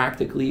if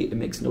practically it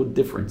makes no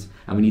difference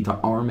and we need to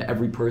arm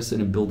every person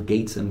and build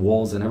gates and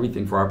walls and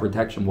everything for our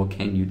protection, what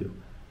can you do?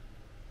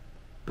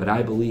 But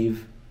I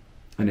believe,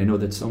 and I know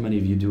that so many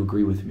of you do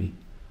agree with me,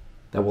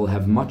 that we'll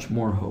have much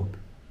more hope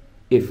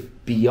if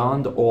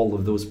beyond all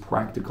of those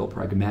practical,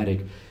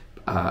 pragmatic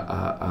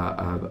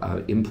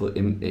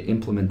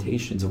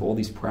implementations of all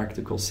these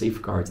practical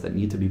safeguards that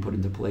need to be put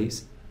into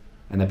place,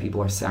 and that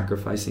people are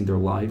sacrificing their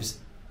lives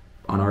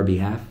on our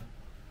behalf,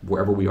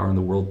 wherever we are in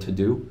the world to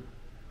do,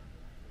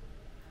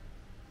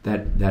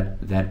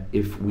 that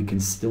if we can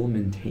still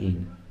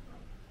maintain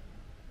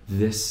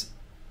this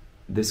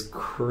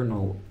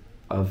kernel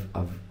of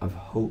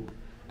hope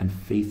and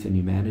faith in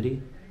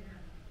humanity,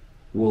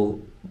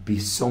 we'll be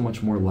so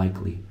much more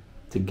likely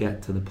to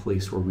get to the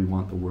place where we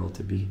want the world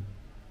to be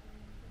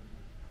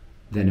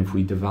than if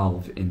we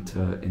devolve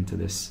into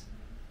this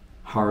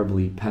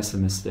horribly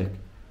pessimistic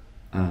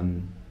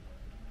and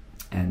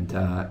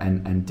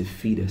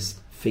defeatist,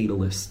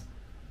 fatalist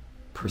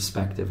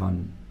perspective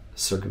on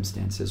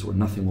circumstances where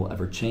nothing will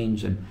ever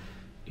change, and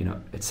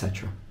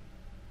etc.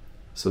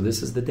 So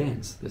this is the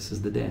dance. This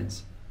is the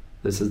dance.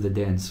 This is the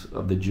dance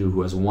of the Jew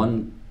who has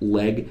one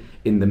leg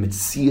in the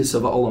mitzias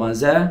of Olam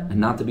Hazeh, and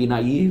not to be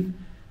naive,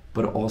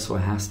 but also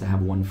has to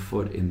have one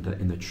foot in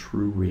the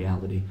true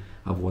reality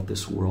of what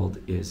this world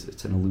is.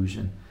 It's an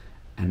illusion,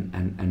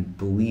 and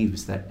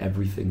believes that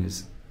everything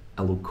is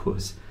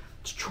elokus.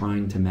 It's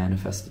trying to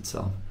manifest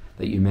itself.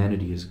 That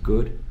humanity is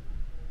good,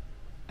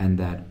 and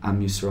that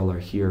Am Yisrael are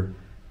here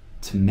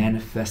to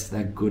manifest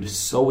that good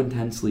so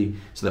intensely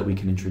so that we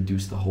can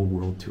introduce the whole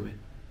world to it.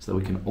 So that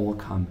we can all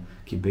come.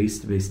 Ki beis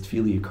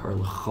tefili yikar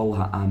l'chol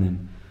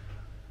ha'amim.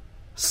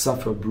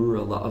 Safra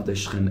brura la'avdei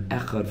shchem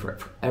echad, for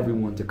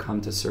everyone to come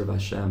to serve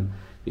Hashem.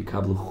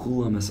 Yikablu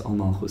chulam es al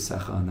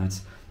malchusecha, and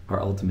that's our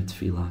ultimate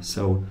tefillah.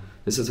 So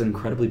this is an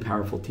incredibly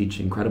powerful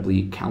teaching,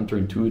 incredibly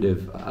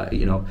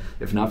counterintuitive.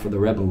 If not for the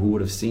Rebbe, who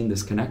would have seen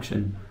this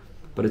connection?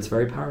 But it's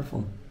very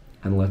powerful,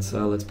 and let's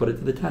put it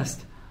to the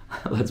test.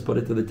 Let's put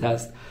it to the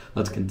test.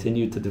 Let's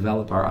continue to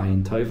develop our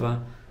ayin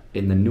tova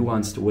in the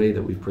nuanced way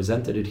that we've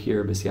presented it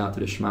here, b'siyata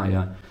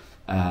d'shmaya,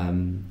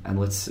 and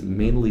let's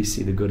mainly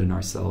see the good in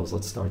ourselves.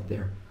 Let's start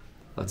there.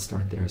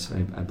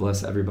 So I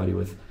bless everybody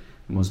with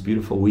the most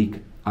beautiful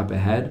week up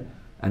ahead,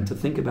 and to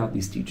think about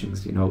these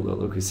teachings.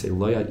 Like we say, the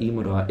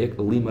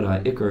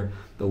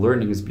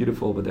learning is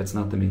beautiful, but that's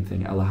not the main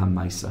thing. Elaham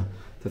maisa.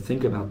 To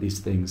think about these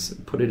things,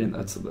 put it in.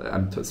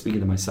 I'm speaking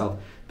to myself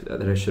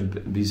that I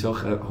should be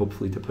zocha,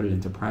 hopefully, to put it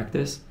into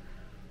practice,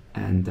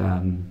 and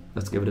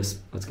let's give it a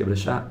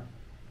shot,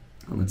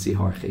 and let's see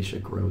how our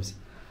cheshek grows.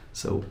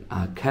 So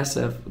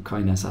kesef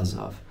kainas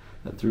azav,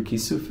 that through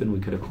kisufin we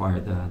could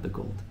acquire the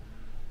gold.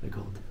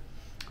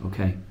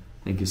 Okay,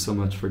 thank you so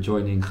much for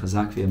joining.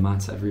 Chazak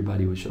v'yamatz,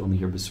 everybody. We should only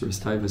hear besuras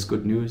taivas,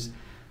 good news,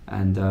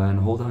 and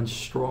hold on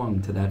strong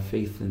to that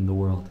faith in the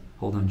world.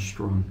 Hold on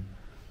strong,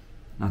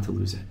 not to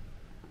lose it.